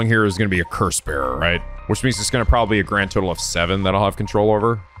controlling here is gonna be a curse bearer, right? Which means it's gonna probably be a grand total of 7 that I'll have control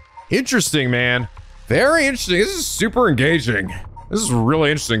over. Interesting, man. Very interesting. This is super engaging. This is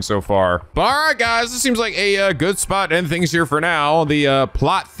really interesting so far. But all right, guys, this seems like a good spot to end things here for now. The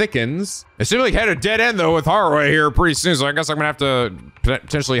plot thickens. It seems like I had a dead end, though, with Harue here pretty soon, so I guess I'm gonna have to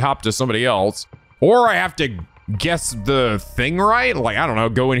potentially hop to somebody else. Or I have to guess the thing right? Like, I don't know,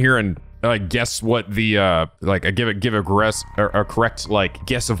 go in here and guess what the, give a correct, like,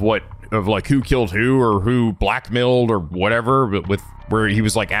 guess of who killed who or who blackmailed or whatever, but where he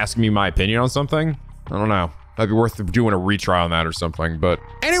was, like, asking me my opinion on something. I don't know. That'd be worth doing a retry on that or something, but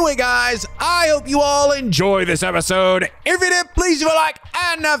anyway, guys, I hope you all enjoy this episode. If you did, please leave a like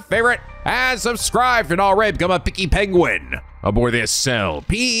and a favorite and subscribe if you're not already. Become a picky penguin aboard the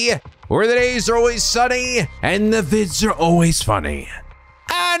SLP, where the days are always sunny and the vids are always funny.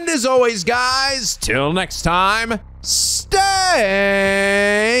 And as always, guys, till next time, stay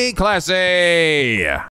classy.